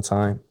really long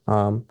time.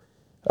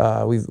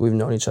 We've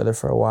known each other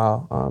for a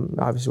while.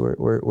 Obviously,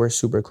 we're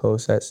super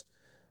close.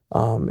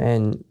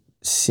 And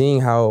seeing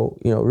how,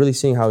 really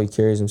seeing how he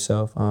carries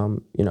himself,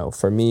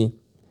 for me,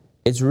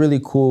 it's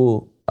really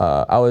cool.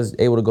 I was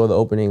able to go to the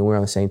opening and we're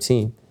on the same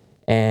team.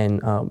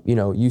 And,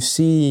 you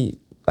see,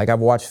 like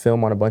I've watched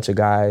film on a bunch of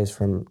guys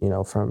from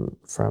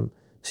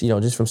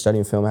just from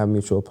studying film, having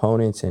mutual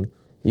opponents, and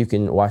you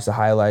can watch the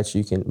highlights,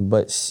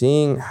 but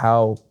seeing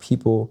how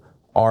people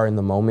are in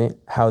the moment,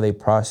 how they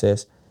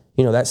process,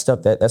 that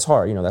stuff that's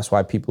hard. That's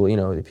why people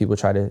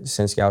try to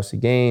send scouts to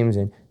games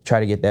and try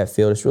to get that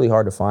feel. It's really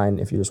hard to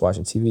find if you're just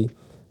watching TV.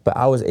 But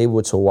I was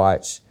able to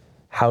watch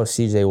how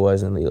CJ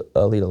was in the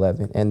Elite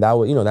 11. And that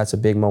was, that's a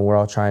big moment. We're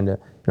all trying to,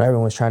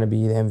 everyone's trying to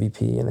be the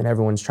MVP, and then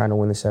everyone's trying to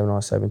win the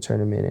 7-on-7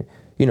 tournament. And,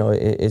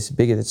 it's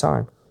big at the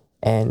time.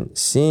 And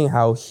seeing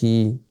how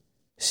he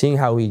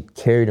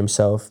carried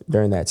himself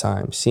during that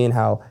time, seeing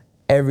how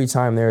every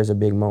time there is a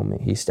big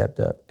moment, he stepped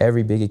up.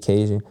 Every big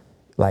occasion,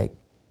 like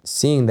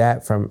seeing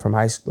that from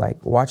high school,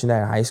 like watching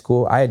that in high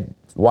school, I had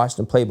watched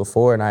him play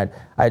before, and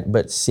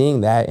but seeing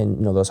that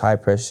in those high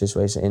pressure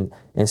situations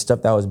and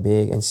stuff that was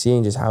big, and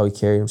seeing just how he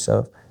carried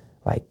himself,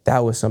 like that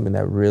was something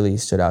that really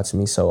stood out to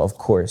me. So of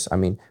course,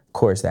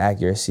 the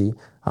accuracy,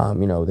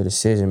 the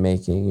decision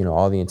making,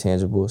 all the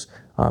intangibles,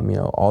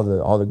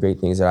 all the great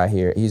things that I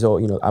hear.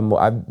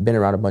 I've been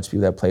around a bunch of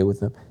people that play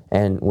with him,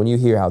 and when you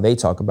hear how they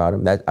talk about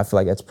him, that I feel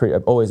like that's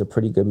always a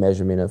pretty good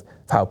measurement of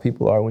how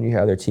people are when you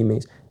hear their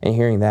teammates. And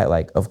hearing that,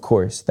 like, of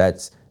course,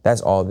 that's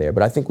all there.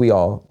 But I think we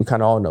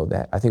kind of all know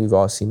that. I think we've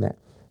all seen that.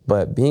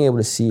 But being able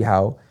to see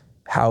how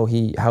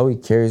he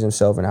carries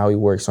himself and how he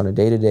works on a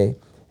day-to-day,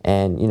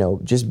 and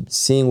just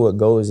seeing what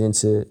goes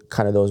into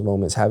kind of those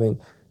moments,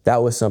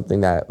 that was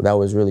something that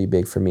was really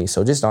big for me.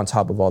 So just on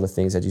top of all the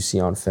things that you see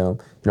on film,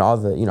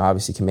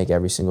 obviously can make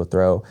every single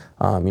throw.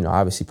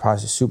 Obviously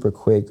process super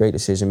quick, great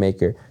decision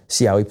maker.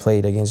 See how he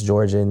played against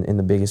Georgia in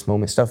the biggest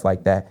moment, stuff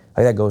like that.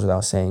 Like that goes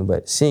without saying.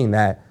 But seeing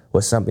that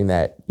was something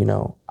that,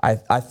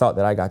 I thought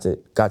that I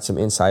got some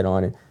insight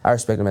on, and I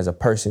respect him as a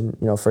person,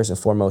 first and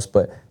foremost.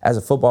 But as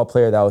a football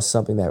player, that was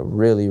something that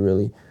really,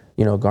 really,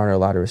 garnered a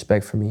lot of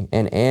respect for me.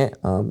 And Ant,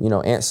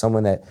 Ant's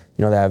someone that,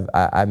 that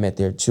I met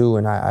there too,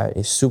 and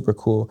it's super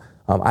cool.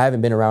 I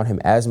haven't been around him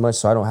as much,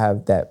 so I don't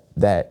have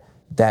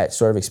that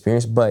sort of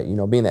experience. But,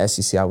 being the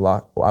SEC, I've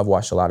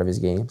watched a lot of his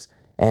games.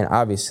 And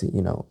obviously,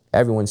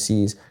 everyone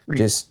sees what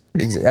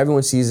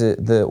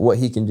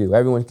he can do.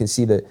 Everyone can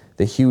see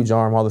the huge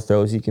arm, all the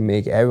throws he can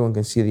make. Everyone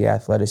can see the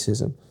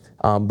athleticism.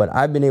 But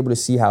I've been able to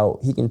see how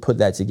he can put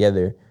that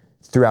together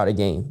throughout a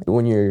game.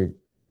 When you're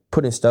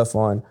putting stuff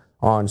on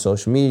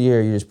social media,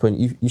 or you're just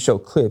you show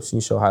clips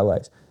and you show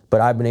highlights.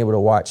 But I've been able to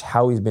watch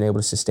how he's been able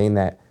to sustain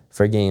that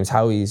for games,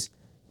 how he's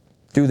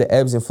through the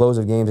ebbs and flows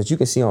of games that you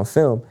can see on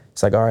film.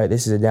 It's like, all right,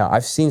 this is a down.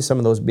 I've seen some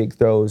of those big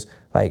throws,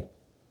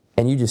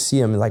 and you just see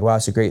them like, wow,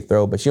 it's a great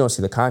throw, but you don't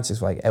see the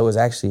context. Like, it was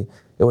actually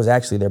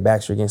their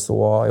backs were against the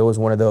wall. It was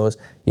one of those,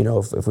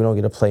 if we don't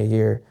get a play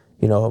here,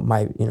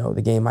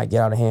 the game might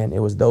get out of hand. It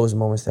was those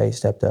moments that he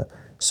stepped up.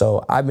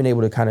 So I've been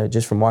able to kind of,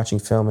 just from watching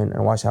film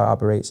and watch how it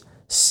operates,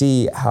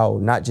 see how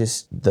not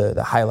just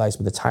the highlights,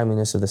 but the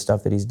timeliness of the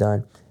stuff that he's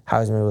done, how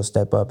he's been able to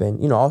step up,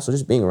 and also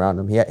just being around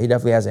him. He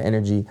definitely has an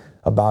energy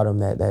about him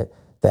that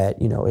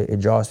it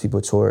draws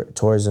people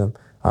towards him.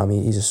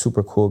 He's a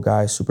super cool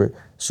guy, super.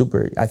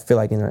 I feel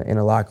like in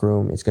a locker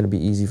room, it's going to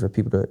be easy for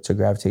people to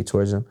gravitate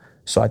towards him.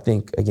 So I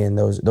think, again,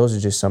 those are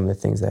just some of the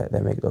things that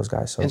make those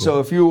guys so. And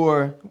good.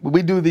 So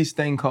we do this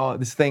thing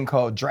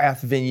called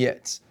draft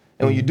vignettes.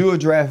 And when you do a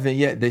draft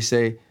vignette, they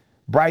say,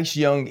 Bryce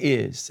Young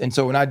is. And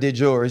so when I did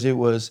yours, it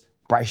was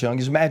Bryce Young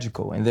is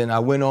magical. And then I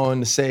went on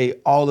to say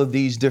all of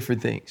these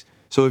different things.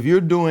 So if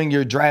you're doing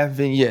your draft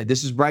vignette,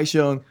 this is Bryce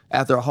Young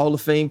after a Hall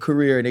of Fame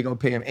career, and they're going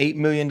to pay him $8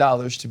 million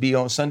to be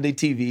on Sunday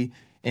TV,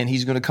 and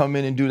he's going to come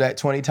in and do that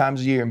 20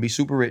 times a year and be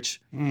super rich.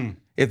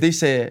 If they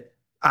said,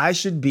 I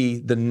should be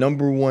the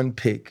 #1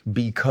 pick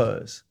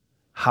because,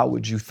 how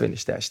would you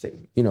finish that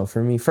statement?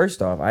 For me,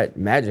 first off,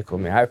 magical,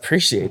 man. I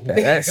appreciate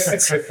that.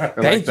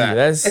 Thank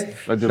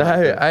you.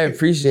 I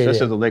appreciate it.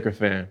 Just as a Laker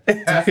fan.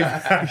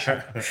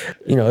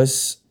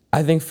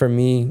 I think for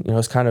me,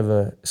 it's kind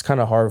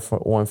of hard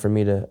one for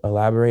me to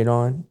elaborate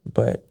on,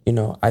 but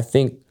I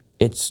think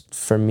it's,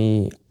 for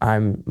me,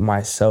 I'm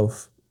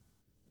myself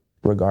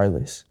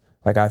regardless.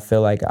 Like, I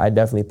feel like I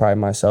definitely pride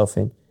myself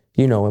in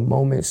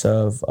moments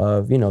of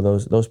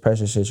those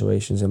pressure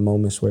situations, and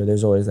moments where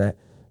there's always that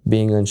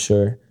being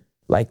unsure,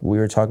 like we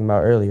were talking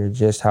about earlier,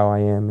 just how I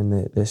am in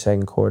the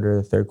second quarter,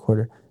 the third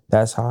quarter.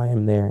 That's how I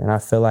am there. And I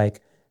feel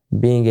like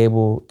being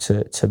able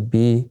to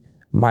be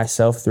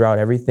myself throughout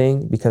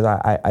everything, because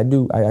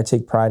I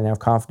take pride and have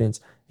confidence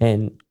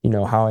in,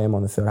 how I am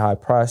on the field, how I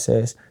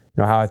process,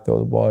 how I throw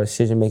the ball,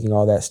 decision making,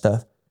 all that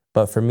stuff.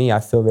 But for me, I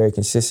feel very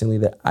consistently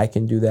that I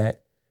can do that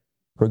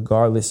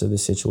regardless of the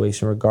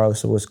situation,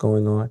 regardless of what's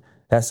going on.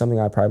 That's something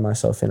I pride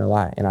myself in a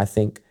lot. And I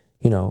think,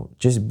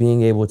 just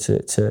being able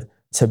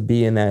to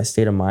be in that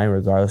state of mind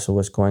regardless of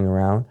what's going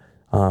around,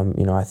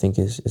 I think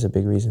is a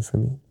big reason for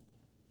me.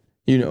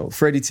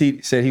 Freddie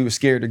T said he was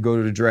scared to go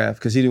to the draft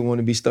because he didn't want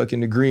to be stuck in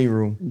the green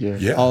room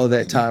all of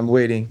that time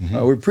waiting.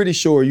 We're pretty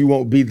sure you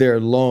won't be there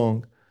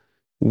long.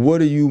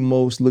 What are you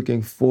most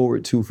looking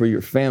forward to for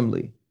your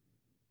family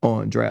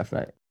on draft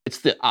night? It's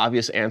the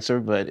obvious answer,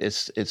 but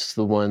it's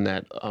the one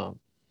that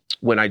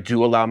when I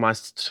do allow my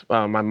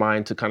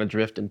mind to kind of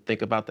drift and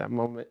think about that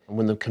moment,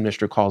 when the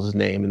commissioner calls his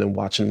name and then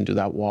watching him do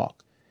that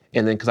walk.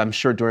 And then, because I'm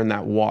sure during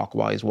that walk,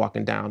 while he's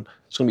walking down,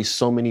 there's going to be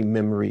so many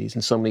memories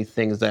and so many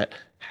things that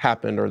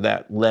happened or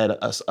that led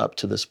us up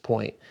to this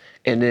point.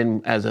 And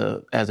then as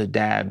a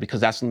dad, because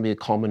that's going to be a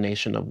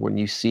culmination of when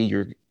you see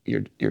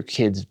your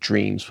kids'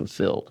 dreams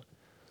fulfilled.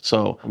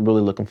 So I'm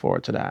really looking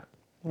forward to that.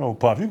 Oh,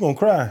 Pop, you going to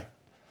cry.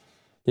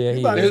 Yeah,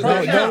 don't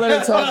let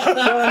him talk.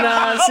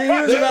 See, he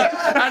was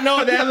about. I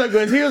know that look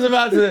good. He was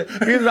about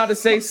to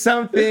say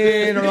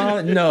something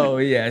wrong. No,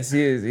 yes,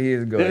 he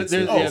is going.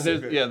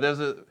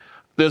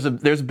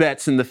 There's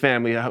bets in the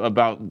family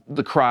about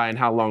the cry and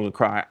how long to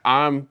cry.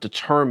 I'm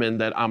determined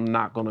that I'm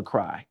not going to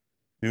cry.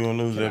 You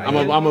gonna lose that? I'm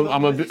on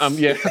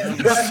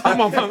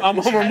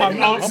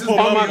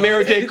my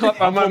Mary J. ride.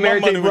 I'm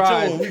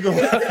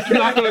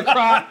not gonna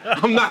cry.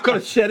 I'm not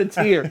gonna shed a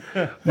tear.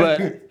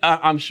 But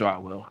I'm sure I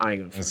will. I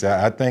ain't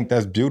gonna. I think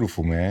that's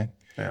beautiful, man.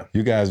 Yeah.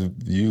 You guys,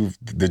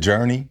 the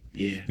journey.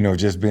 Yeah.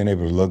 Just being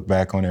able to look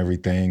back on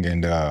everything,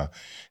 and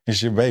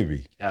it's your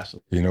baby.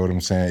 Absolutely. You know what I'm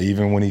saying?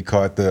 Even when he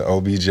caught the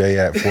OBJ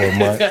at 4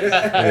 months,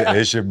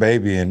 it's your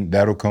baby, and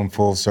that'll come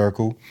full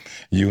circle.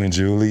 You and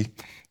Julie,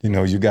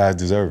 you guys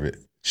deserve it.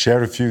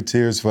 Shed a few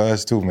tears for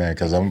us too, man,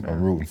 because I'm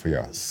rooting for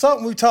y'all.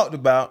 Something we talked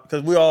about,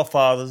 because we're all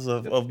fathers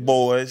of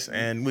boys,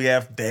 and we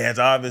have dads,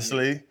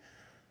 obviously.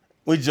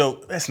 We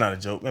joke. That's not a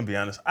joke, let me be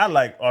honest. I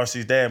like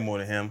RC's dad more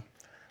than him.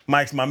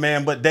 Mike's my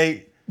man, but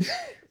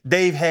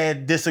they've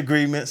had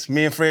disagreements.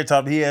 Me and Fred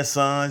talked, he has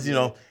sons,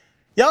 Y'all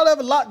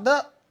ever locked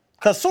up?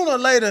 Because sooner or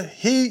later,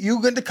 you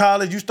went to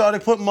college, you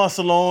started putting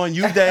muscle on,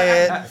 you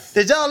dad.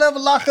 Did y'all ever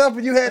lock up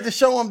and you had to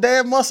show him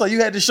dad muscle? Or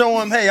you had to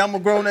show him, hey, I'm a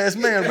grown-ass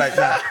man right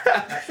now?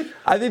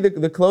 I think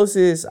the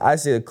closest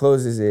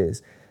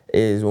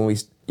is when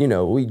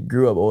we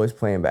grew up always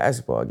playing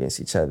basketball against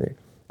each other.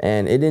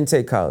 And it didn't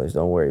take college,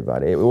 don't worry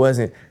about it.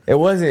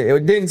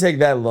 It didn't take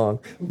that long.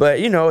 But,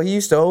 he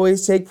used to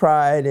always take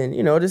pride and,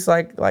 just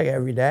like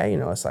every day,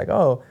 it's like,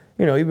 oh,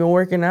 you've been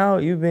working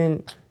out. You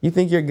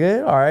think you're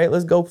good? All right,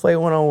 let's go play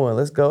one-on-one.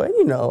 Let's go.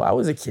 And, I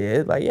was a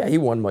kid. Like, yeah, he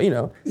won more,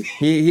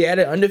 he had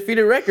an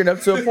undefeated record up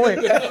to a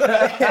point.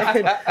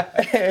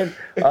 and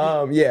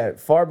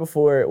far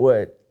before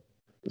what?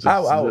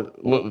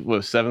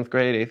 What, 7th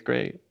grade, 8th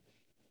grade?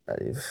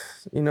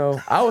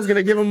 I was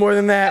gonna give him more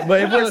than that,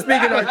 but if we're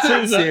speaking our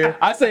truths here,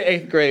 I say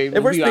 8th grade.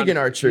 If we're speaking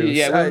our truths,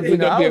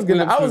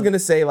 I was gonna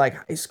say like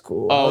high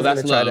school. Oh,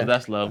 that's love.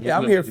 That's love. Yeah,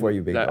 I'm here for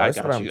you, big boy.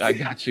 I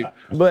got you.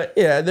 But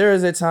yeah, there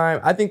was a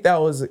time. I think that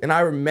was, and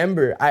I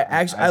remember.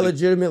 I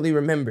legitimately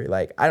remember.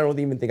 Like, I don't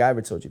even think I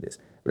ever told you this,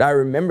 but I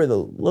remember the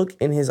look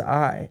in his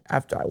eye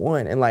after I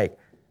won, and like,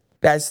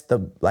 that's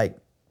the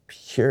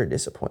pure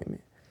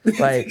disappointment.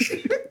 Like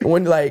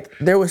when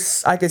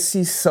I could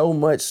see so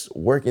much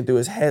working through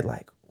his head.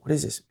 Like, what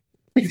is this?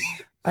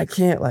 I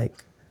can't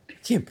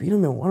beat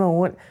him in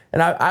one-on-one.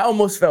 And I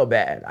almost felt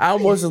bad. I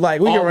almost was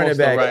like, we can run it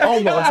back. Right.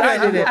 Almost. I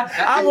did it.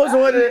 I almost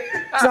wanted,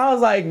 because I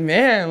was like,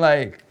 man,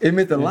 like, it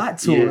meant a lot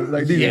to him.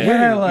 Like,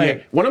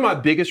 One of my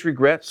biggest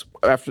regrets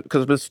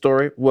because of this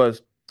story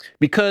was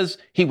because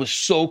he was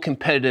so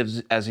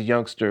competitive as a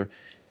youngster.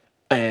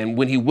 And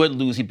when he would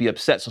lose, he'd be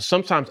upset. So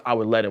sometimes I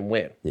would let him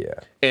win. Yeah.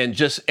 And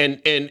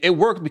it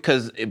worked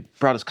because it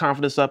brought his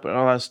confidence up and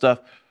all that stuff.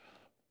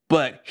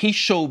 But he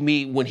showed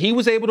me when he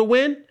was able to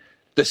win,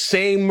 the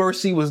same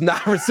mercy was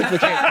not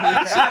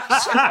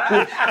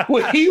reciprocated.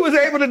 When he was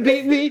able to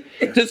beat me,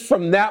 just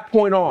from that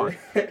point on,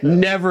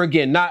 never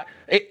again.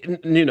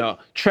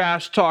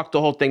 Trash talk, the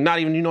whole thing. Not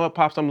even,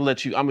 Pops, I'm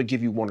gonna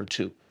give you 1 or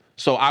 2.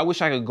 So I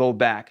wish I could go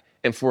back.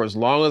 And for as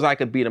long as I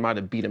could beat him, I'd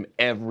have beat him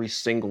every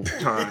single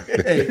time.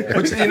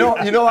 But you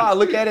know how I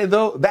look at it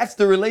though? That's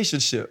the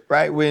relationship,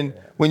 right? When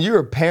you're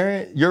a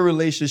parent, your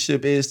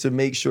relationship is to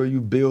make sure you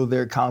build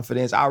their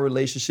confidence. Our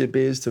relationship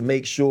is to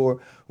make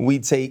sure we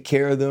take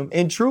care of them.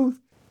 In truth,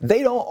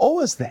 they don't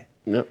owe us that.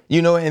 Yep.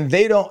 And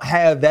they don't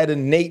have that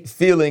innate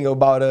feeling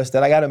about us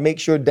that I got to make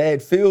sure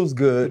Dad feels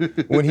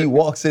good when he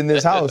walks in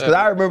this house. Because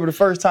I remember the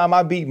first time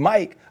I beat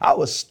Mike, I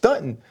was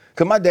stunting.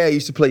 Because my dad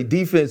used to play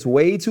defense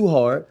way too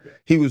hard.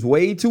 He was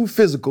way too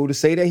physical to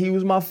say that he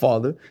was my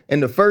father.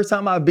 And the first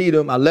time I beat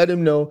him, I let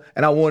him know,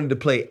 and I wanted to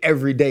play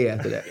every day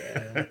after that.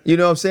 Yeah. You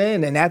know what I'm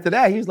saying? And after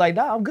that, he was like,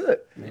 nah, I'm good.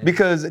 Yeah.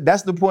 Because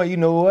that's the point, you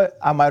know what?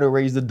 I might have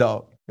raised a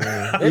dog.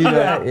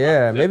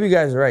 Yeah. Maybe you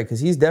guys are right, because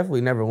he's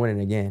definitely never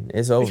winning again.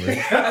 It's over.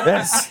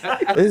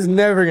 It's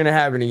never going to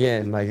happen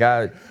again. Like,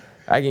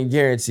 I can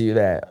guarantee you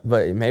that.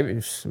 But maybe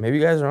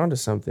you guys are onto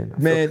something.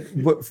 Man,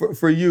 but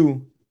for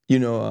you,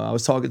 I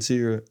was talking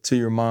to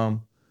your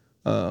mom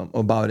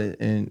about it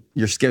and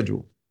your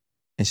schedule.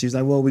 And she was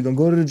like, well, we're going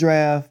to go to the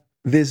draft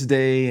this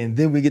day, and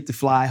then we get to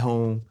fly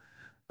home.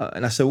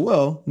 And I said,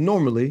 well,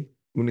 normally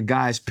when the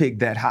guys pick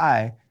that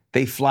high,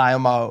 they fly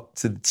them out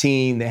to the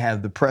team. They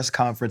have the press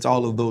conference,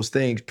 all of those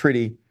things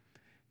pretty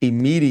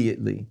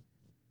immediately.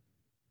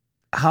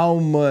 How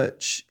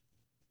much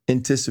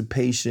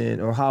anticipation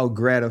or how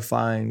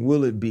gratifying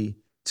will it be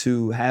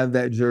to have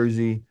that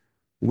jersey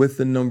with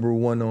the number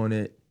 1 on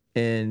it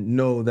and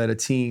know that a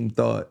team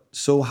thought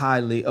so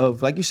highly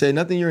of, like you said,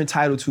 nothing you're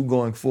entitled to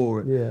going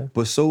forward,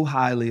 but so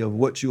highly of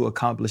what you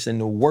accomplished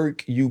and the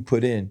work you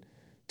put in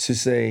to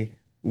say,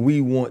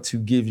 we want to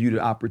give you the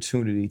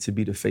opportunity to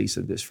be the face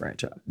of this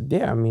franchise?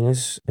 Yeah, I mean,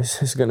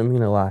 it's gonna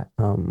mean a lot.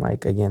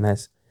 Again,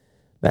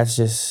 that's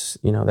just,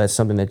 that's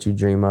something that you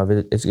dream of.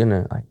 It's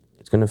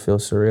gonna feel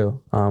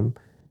surreal.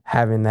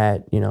 Having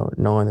that,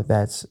 knowing that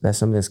that's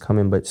something that's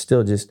coming, but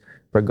still just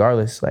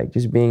regardless,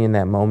 just being in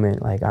that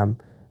moment,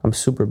 I'm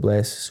super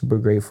blessed, super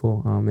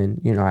grateful. And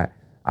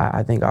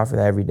I thank God for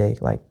that every day.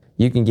 Like,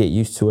 you can get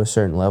used to a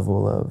certain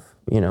level of,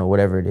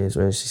 whatever it is,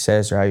 whether it's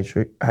success or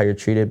how you're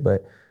treated,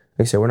 but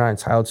like I said, we're not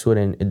entitled to it,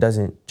 and it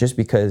doesn't, just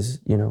because,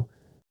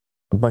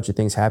 a bunch of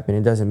things happen,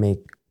 it doesn't make,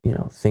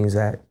 things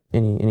that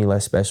any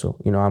less special.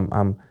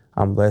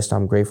 I'm blessed,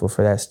 I'm grateful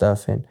for that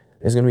stuff, and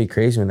it's gonna be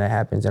crazy when that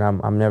happens, and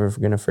I'm never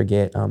gonna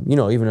forget,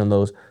 even on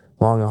those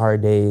long and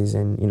hard days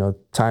and,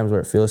 times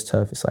where it feels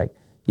tough, it's like,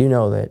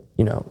 that,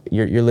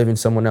 you're living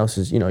someone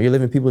else's, you're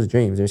living people's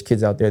dreams. There's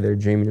kids out there that are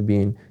dreaming of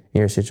being in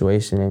your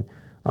situation,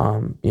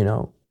 and,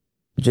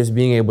 just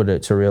being able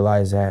to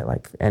realize that,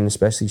 and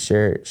especially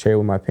share it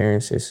with my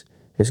parents is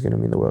gonna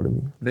mean the world to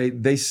me.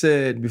 They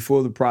said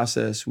before the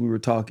process, we were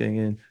talking,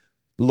 and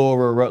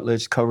Laura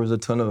Rutledge covers a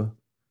ton of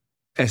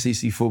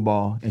SEC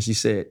football, and she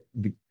said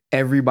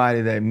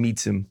everybody that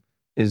meets him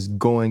is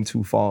going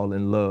to fall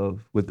in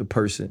love with the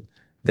person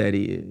that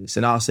he is.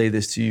 And I'll say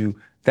this to you,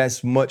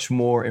 that's much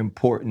more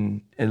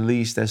important, at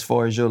least as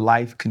far as your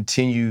life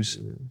continues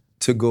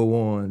to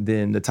go on,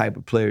 than the type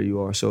of player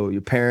you are. So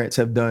your parents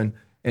have done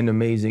an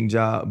amazing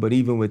job, but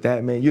even with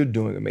that, man, you're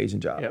doing an amazing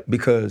job. Yep.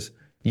 Because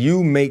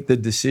you make the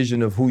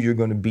decision of who you're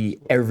gonna be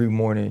every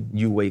morning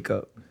you wake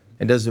up.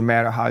 It doesn't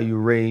matter how you're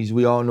raised.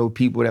 We all know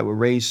people that were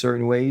raised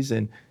certain ways,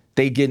 and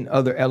they get in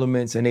other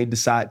elements and they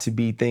decide to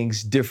be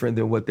things different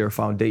than what their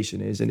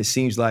foundation is. And it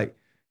seems like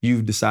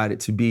you've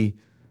decided to be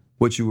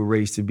what you were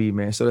raised to be,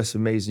 man. So that's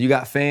amazing. You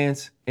got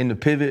fans in the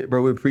pivot,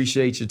 bro. We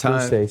appreciate your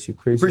time.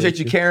 Appreciate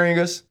you carrying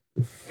us.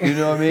 You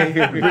know what I mean?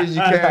 Appreciate you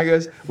carrying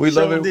us. We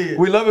love it. did.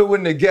 We love it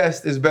when the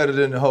guest is better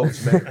than the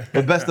host, man.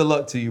 But best of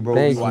luck to you, bro.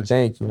 Thank you,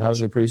 thank you. I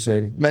was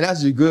appreciated. Man,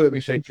 that's just good.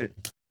 Appreciate you.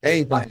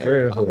 Hey, I'm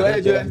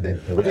glad you asked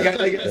that. We got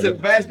like it's a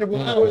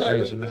basketball.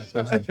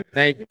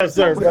 Thank you. Yes,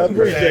 sir, bro.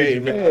 Appreciate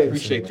you, man.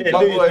 Appreciate you. Yeah, My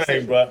do your boy thing,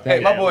 said, bro. hey,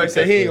 my boy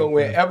said he ain't gonna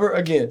win ever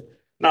again.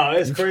 No,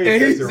 that's crazy.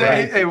 And he That's said,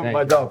 right. hey,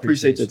 my dog,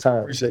 appreciate your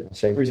time. Appreciate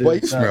it. Boy,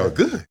 you smell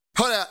good.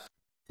 Hold up.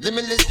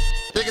 Limitless.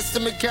 They can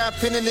stomach kind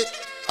pin in it.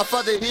 I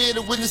fought the here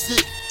to witness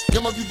it.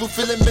 Got my people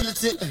feeling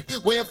militant.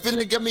 Way I'm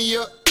feeling got me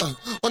up.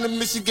 On the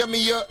mission got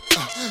me up.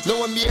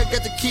 Knowing me, I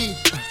got the key.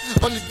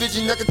 On this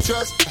vision I can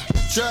trust.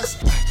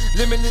 Trust.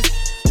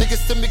 Limitless. They can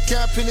stomach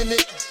kind pin in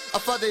it. I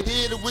fought the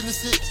here to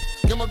witness it.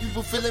 Got my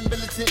people feeling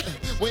militant.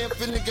 Way I'm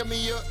feeling got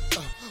me up.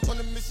 On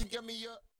the mission got me up.